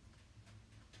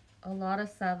 A lot of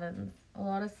 7s. A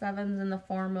lot of 7s in the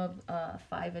form of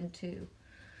 5 and 2.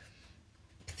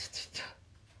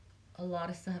 A lot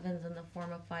of 7s in the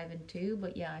form of 5 and 2,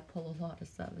 but yeah, I pull a lot of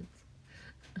 7s.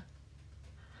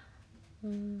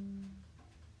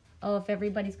 Oh, if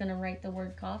everybody's going to write the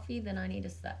word coffee, then I need a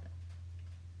 7.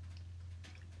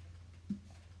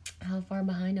 How far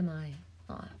behind am I?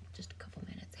 Oh, just a couple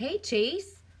minutes. Hey,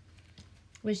 Chase.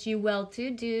 Wish you well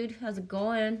too, dude. How's it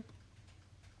going?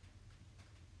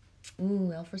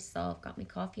 Ooh, L for Self. Got me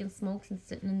coffee and smokes and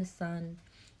sitting in the sun.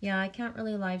 Yeah, I can't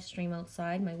really live stream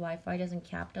outside. My Wi-Fi doesn't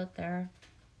capped out there.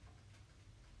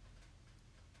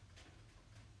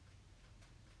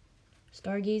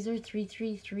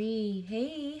 Stargazer333.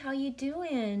 Hey, how you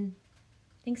doing?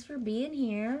 Thanks for being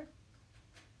here.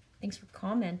 Thanks for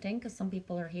commenting, because some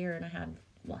people are here and I have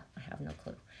no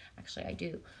clue. Actually, I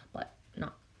do, but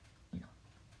not,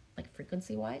 like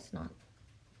frequency-wise, not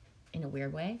in a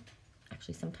weird way.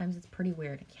 Actually, sometimes it's pretty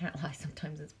weird. I can't lie.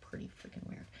 Sometimes it's pretty freaking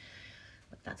weird.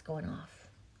 But that's going off.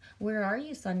 Where are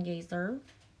you, Sungazer?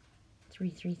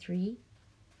 333.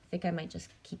 I think I might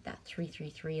just keep that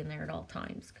 333 in there at all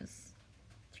times, because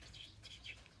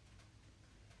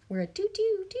we're a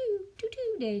do-do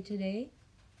day today.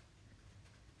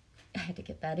 I had to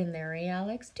get that in there, eh,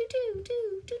 Alex? Do-do.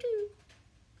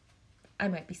 I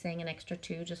might be saying an extra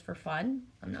 2 just for fun.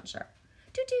 I'm not sure.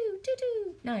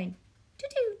 Do-do, 9.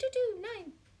 Do-do,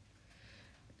 9.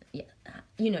 Yeah,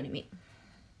 you know what I mean.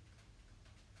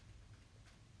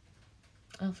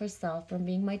 For self, from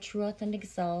being my true authentic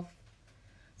self,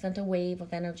 sent a wave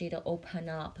of energy to open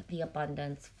up the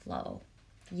abundance flow.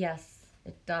 Yes,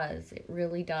 it does. It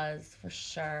really does, for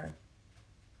sure.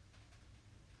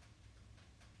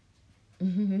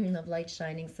 Of light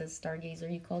shining, says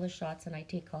Stargazer. You call the shots and I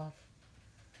take off.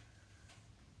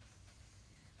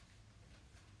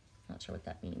 Not sure what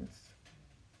that means.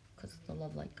 Because the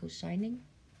love light goes shining.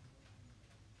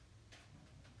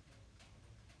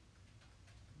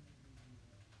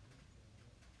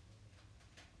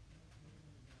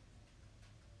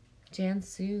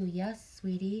 Jansu, yes,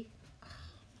 sweetie.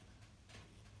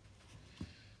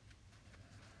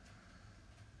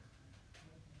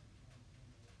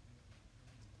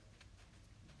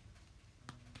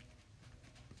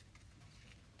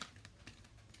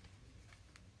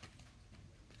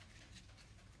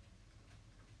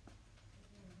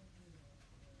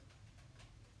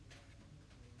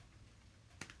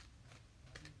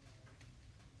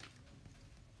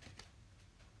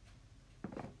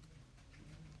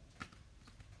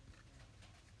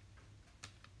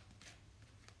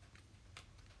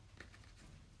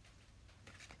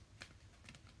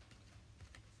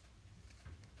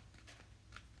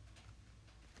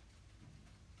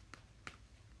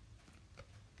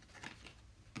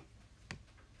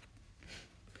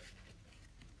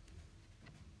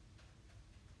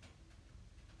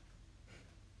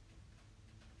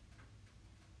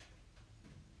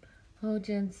 Oh,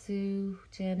 Jansu,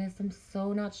 Janice, I'm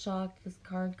so not shocked this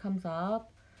card comes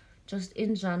up. Just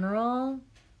in general,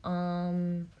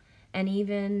 and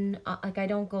even, like, I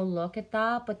don't go look at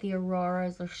that, but the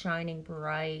auroras are shining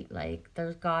bright. Like,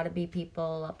 there's got to be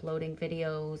people uploading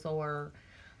videos or,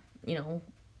 you know,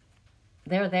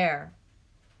 they're there.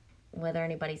 Whether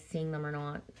anybody's seeing them or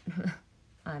not,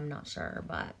 I'm not sure,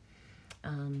 but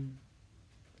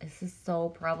this is so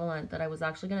prevalent that I was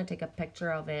actually going to take a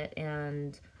picture of it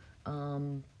and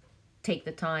take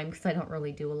the time, because I don't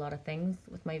really do a lot of things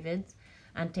with my vids,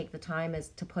 and take the time as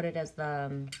to put it as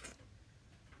the,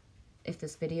 if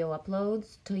this video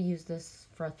uploads, to use this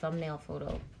for a thumbnail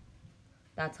photo.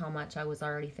 That's how much I was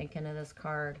already thinking of this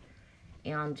card,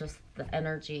 and just the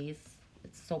energies.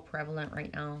 It's so prevalent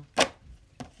right now.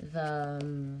 The,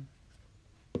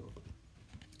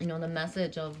 you know, the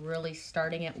message of really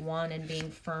starting at one and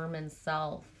being firm in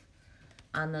self,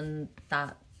 and then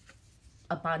that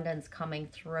abundance coming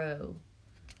through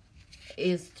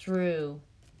is through,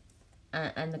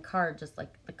 and the card, just like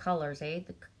the colors, it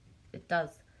does,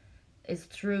 is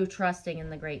through trusting in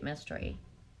the great mystery.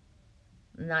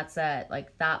 And that's it.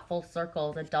 Like, that full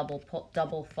circle, the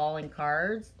double falling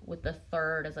cards with the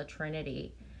third as a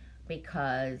trinity,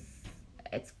 because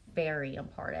it's very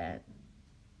important.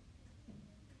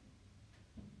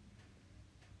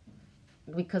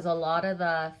 Because a lot of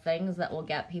the things that will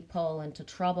get people into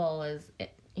trouble is,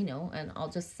 you know, and I'll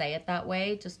just say it that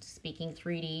way, just speaking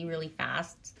 3D really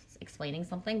fast, explaining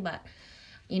something, but,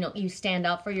 you know, you stand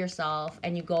up for yourself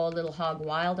and you go a little hog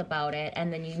wild about it,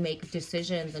 and then you make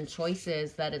decisions and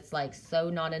choices that it's like so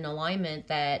not in alignment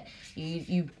that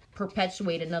you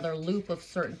perpetuate another loop of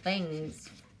certain things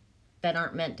that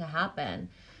aren't meant to happen,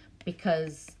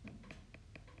 because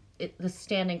the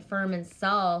standing firm in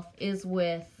self is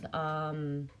with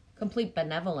complete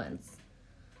benevolence.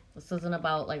 This isn't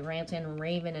about like ranting and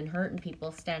raving and hurting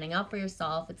people. Standing up for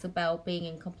yourself, it's about being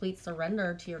in complete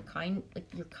surrender to your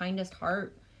kindest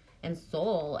heart and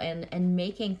soul, and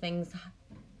making things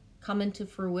come into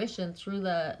fruition through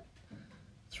the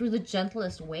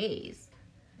gentlest ways,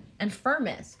 and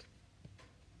firmest.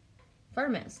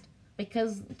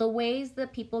 Because the ways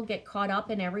that people get caught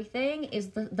up in everything is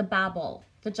the babble,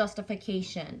 the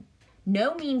justification.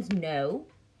 No means no,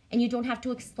 and you don't have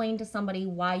to explain to somebody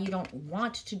why you don't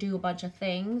want to do a bunch of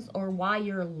things, or why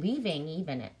you're leaving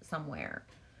even somewhere.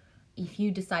 if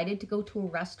you decided to go to a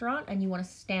restaurant and you want to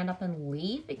stand up and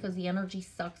leave because the energy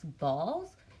sucks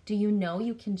balls, do you know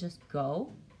you can just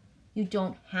go? You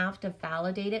don't have to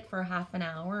validate it for half an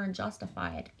hour and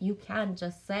justify it. You can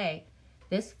just say,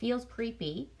 this feels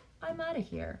creepy. I'm out of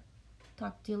here.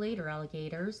 Talk to you later,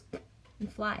 alligators.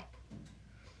 And fly.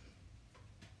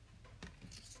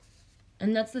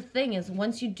 And that's the thing, is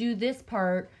once you do this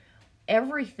part,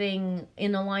 everything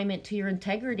in alignment to your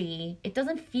integrity, it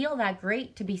doesn't feel that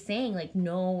great to be saying like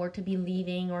no, or to be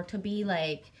leaving, or to be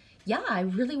like, yeah, I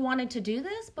really wanted to do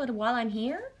this, but while I'm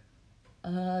here,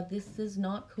 this is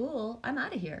not cool. I'm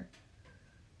out of here.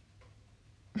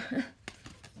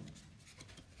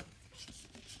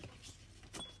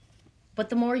 But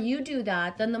the more you do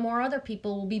that, then the more other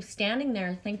people will be standing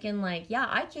there thinking like, yeah,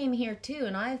 I came here too,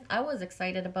 and I was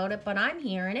excited about it, but I'm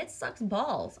here and it sucks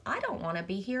balls. I don't want to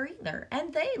be here either.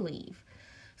 And they leave.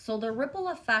 So the ripple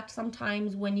effect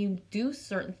sometimes when you do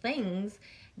certain things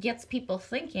gets people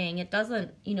thinking. It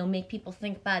doesn't, make people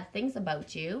think bad things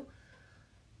about you.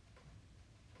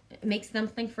 It makes them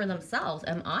think for themselves.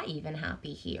 Am I even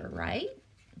happy here, right?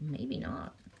 Maybe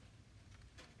not.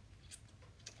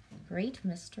 Great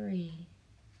mystery.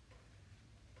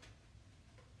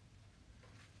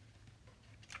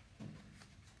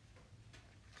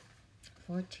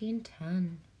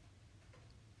 $14.10.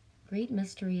 Great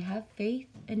mystery. Have faith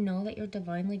and know that you're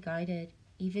divinely guided,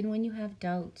 even when you have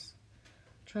doubts.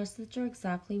 Trust that you're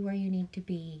exactly where you need to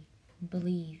be.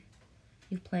 Believe.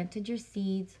 You've planted your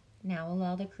seeds. Now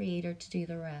allow the Creator to do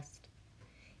the rest.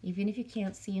 Even if you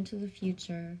can't see into the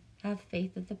future, have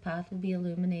faith that the path will be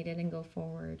illuminated and go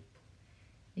forward.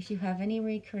 If you have any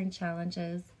recurring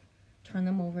challenges, turn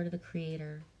them over to the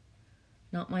Creator.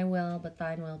 Not my will, but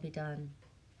thine will be done.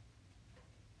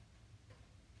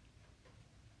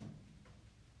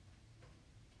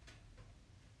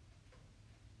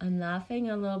 I'm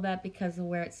laughing a little bit because of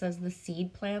where it says the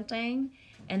seed planting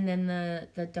and then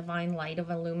the divine light of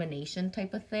illumination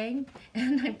type of thing.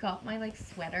 And I've got my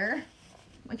sweater,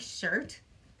 my shirt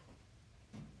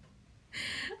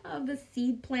of the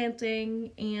seed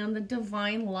planting and the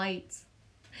divine lights.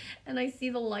 And I see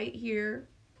the light here,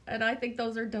 and I think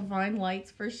those are divine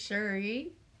lights for sure, eh?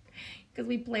 Because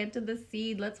we planted the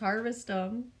seed, let's harvest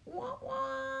them. Wah,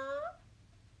 wah.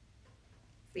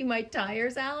 See my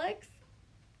tires, Alex?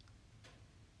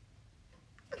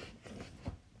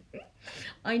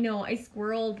 I know, I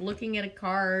squirreled looking at a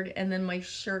card and then my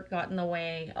shirt got in the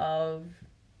way of...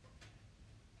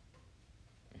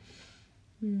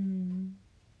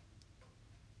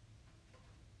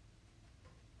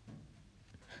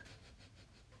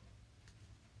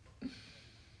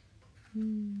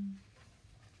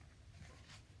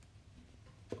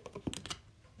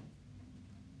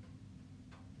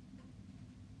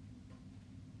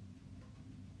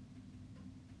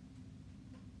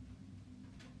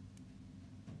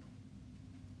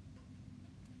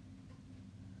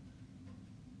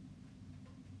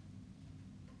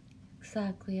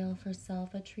 Exactly, L for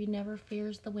self. A tree never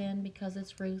fears the wind because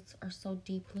its roots are so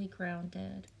deeply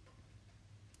grounded.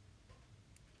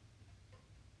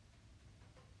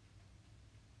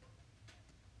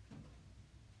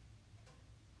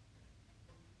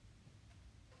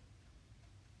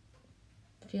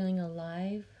 Feeling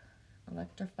alive,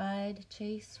 electrified,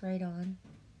 Chase, right on.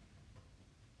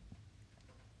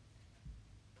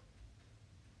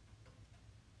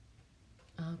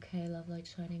 Okay, Love Light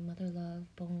Shining, Mother Love,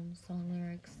 Boom, song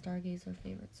lyrics, Stargazer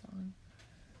favorite song.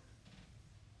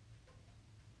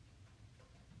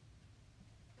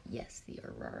 Yes, the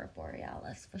Aurora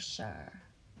Borealis for sure.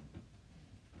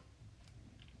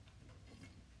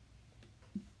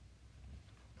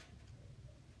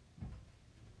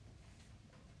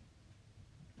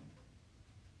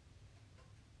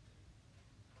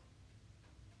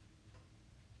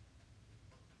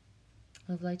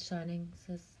 Love Light Shining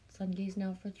says, sun gaze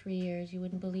now for 3 years. You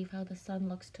wouldn't believe how the sun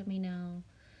looks to me now.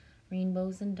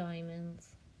 Rainbows and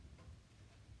diamonds.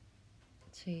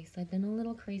 Chase, I've been a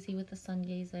little crazy with the sun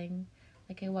gazing.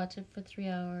 Like I watch it for 3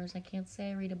 hours. I can't say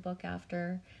I read a book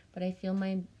after, but I feel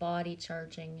my body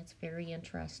charging. It's very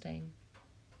interesting.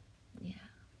 Yeah.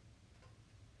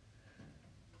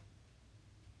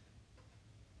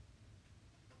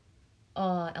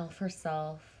 L for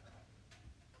self.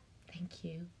 Thank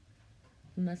you.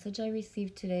 The message I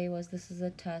received today was, this is a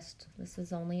test. This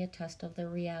is only a test of the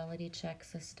reality check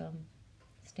system.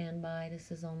 Stand by,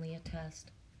 this is only a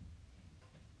test.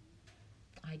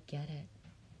 I get it.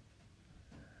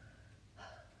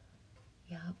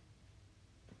 Yep.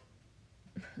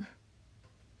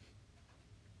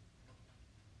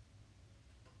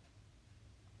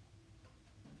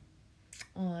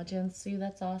 Oh, Jansu,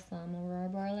 that's awesome.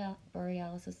 Aurora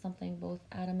Borealis is something both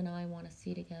Adam and I want to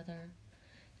see together.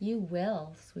 You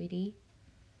will, sweetie.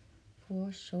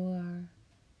 For sure.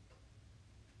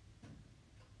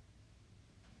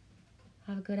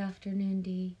 Have a good afternoon,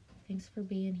 Dee. Thanks for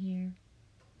being here.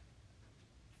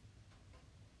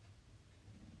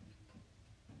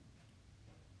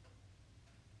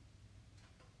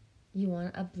 You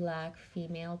want a black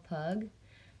female pug,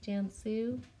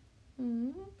 Jansu?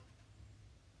 Mm-hmm.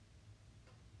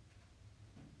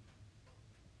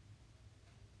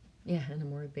 Yeah, and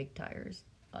more big tires.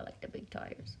 I like the big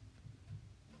tires.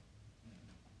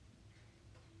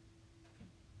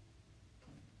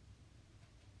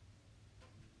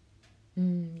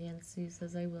 Jansu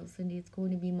says I will. Cindy, it's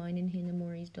going to be mine and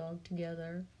Hinamori's dog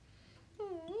together.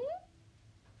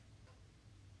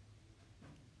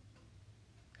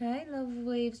 I love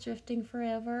waves drifting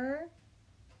forever.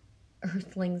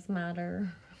 Earthlings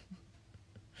matter.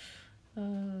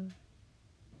 I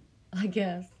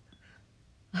guess.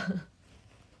 I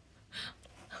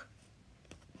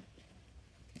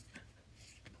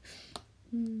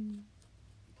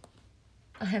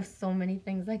have so many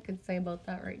things I could say about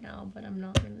that right now, but I'm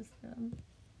not gonna say them.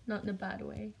 Not in a bad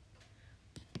way.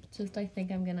 Just I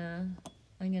think I'm gonna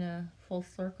full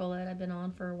circle it. I've been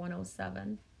on for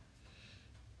 107.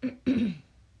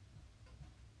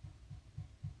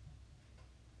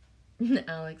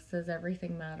 Alex says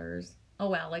everything matters.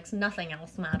 Oh, Alex, nothing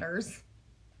else matters.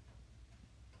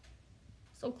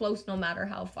 So close no matter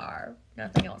how far.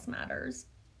 Nothing else matters.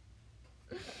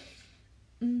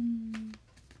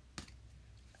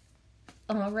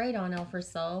 Right on, Elf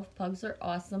herself. Pugs are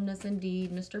awesomeness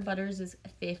indeed. Mr. Butters is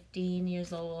 15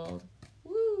 years old.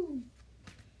 Woo!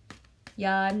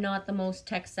 Yeah, I'm not the most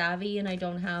tech savvy and I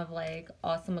don't have like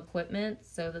awesome equipment,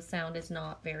 so the sound is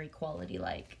not very quality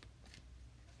like.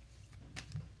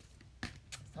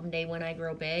 Someday when I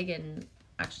grow big and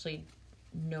actually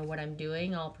know what I'm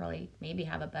doing, I'll probably maybe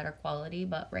have a better quality,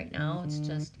 but right now it's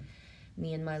just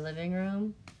me in my living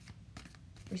room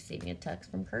receiving a text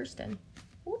from Kirsten.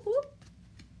 Whoop whoop.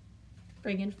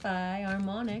 Bringing pi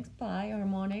harmonics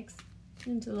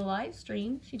into the live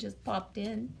stream. She just popped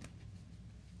in.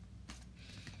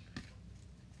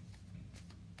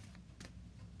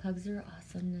 Pugs are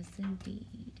awesomeness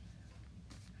indeed.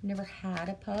 I've never had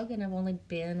a pug and I've only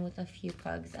been with a few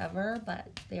pugs ever,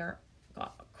 but they are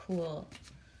got cool,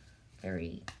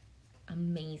 very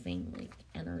amazing like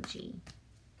energy.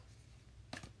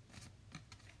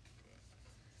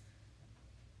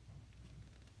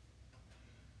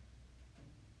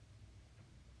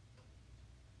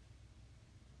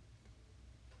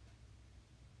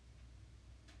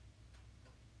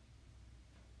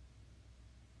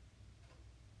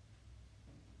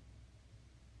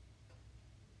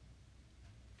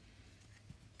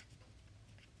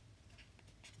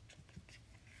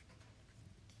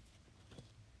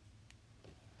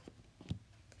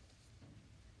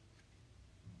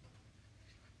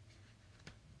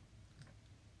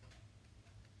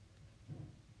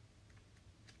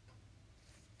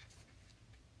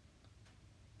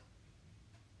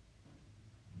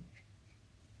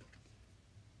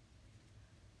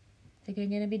 I think I'm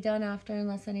going to be done after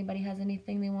unless anybody has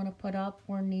anything they want to put up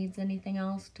or needs anything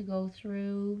else to go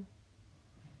through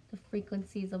the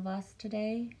frequencies of us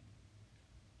today.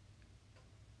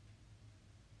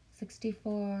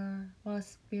 64, wasp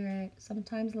spirit.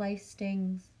 Sometimes life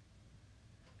stings.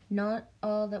 Not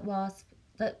all that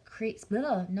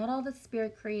not all that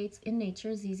spirit creates in nature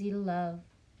is easy to love.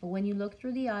 But when you look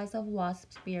through the eyes of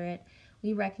wasp spirit,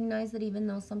 we recognize that even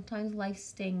though sometimes life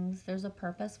stings, there's a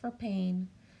purpose for pain,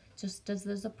 just as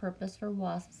there's a purpose for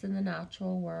wasps in the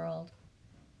natural world.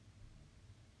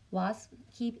 Wasps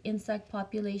keep insect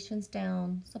populations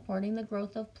down, supporting the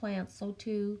growth of plants, so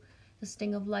too the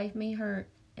sting of life may hurt,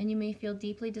 and you may feel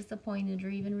deeply disappointed or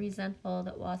even resentful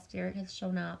that wasp spirit has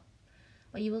shown up.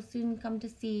 But you will soon come to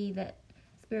see that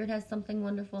spirit has something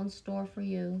wonderful in store for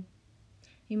you.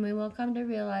 You may well come to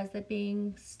realize that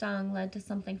being stung led to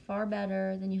something far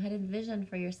better than you had envisioned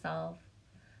for yourself.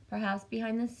 Perhaps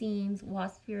behind the scenes,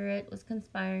 wasp spirit was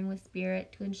conspiring with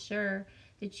spirit to ensure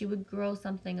that you would grow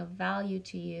something of value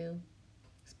to you.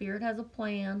 Spirit has a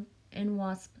plan, and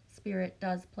wasp spirit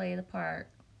does play the part.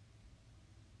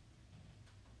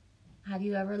 Have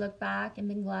you ever looked back and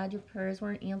been glad your prayers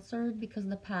weren't answered because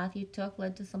the path you took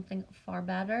led to something far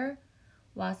better?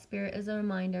 Wasp spirit is a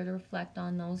reminder to reflect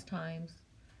on those times.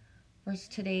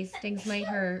 First, today's stings might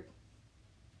hurt,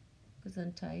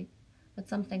 gesundheit, but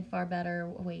something far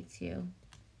better awaits you.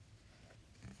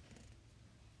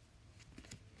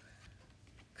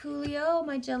 Coolio,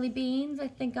 my jelly beans, I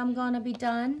think I'm gonna be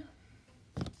done.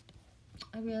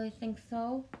 I really think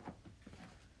so.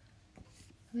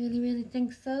 Really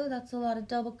think so. That's a lot of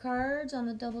double cards on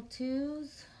the double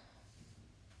twos.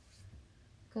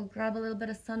 Go grab a little bit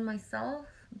of sun myself.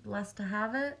 Blessed to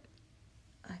have it.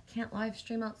 I can't live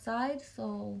stream outside,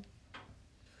 so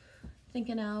I think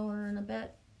an hour and a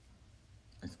bit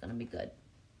is gonna be good.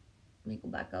 Let me go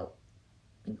back out.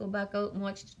 And go back out and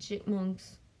watch the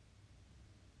chipmunks.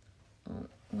 Oh,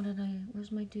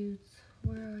 where's my dudes?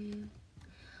 Where are you?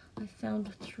 I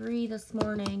found 3 this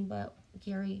morning, but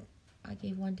Gary, I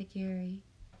gave one to Gary.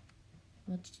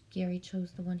 Well, Gary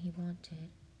chose the one he wanted.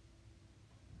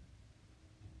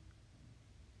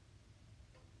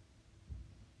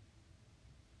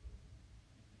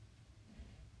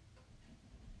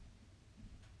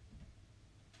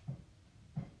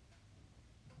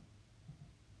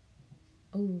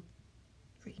 Oh,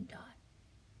 green dot.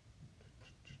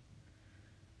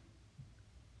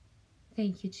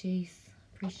 Thank you, Chase.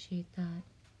 Appreciate that.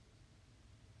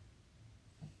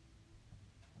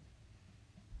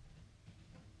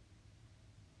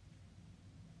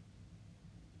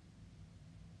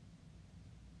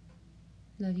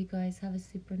 Love you guys. Have a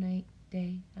super night,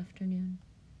 day, afternoon,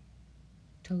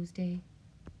 Tuesday.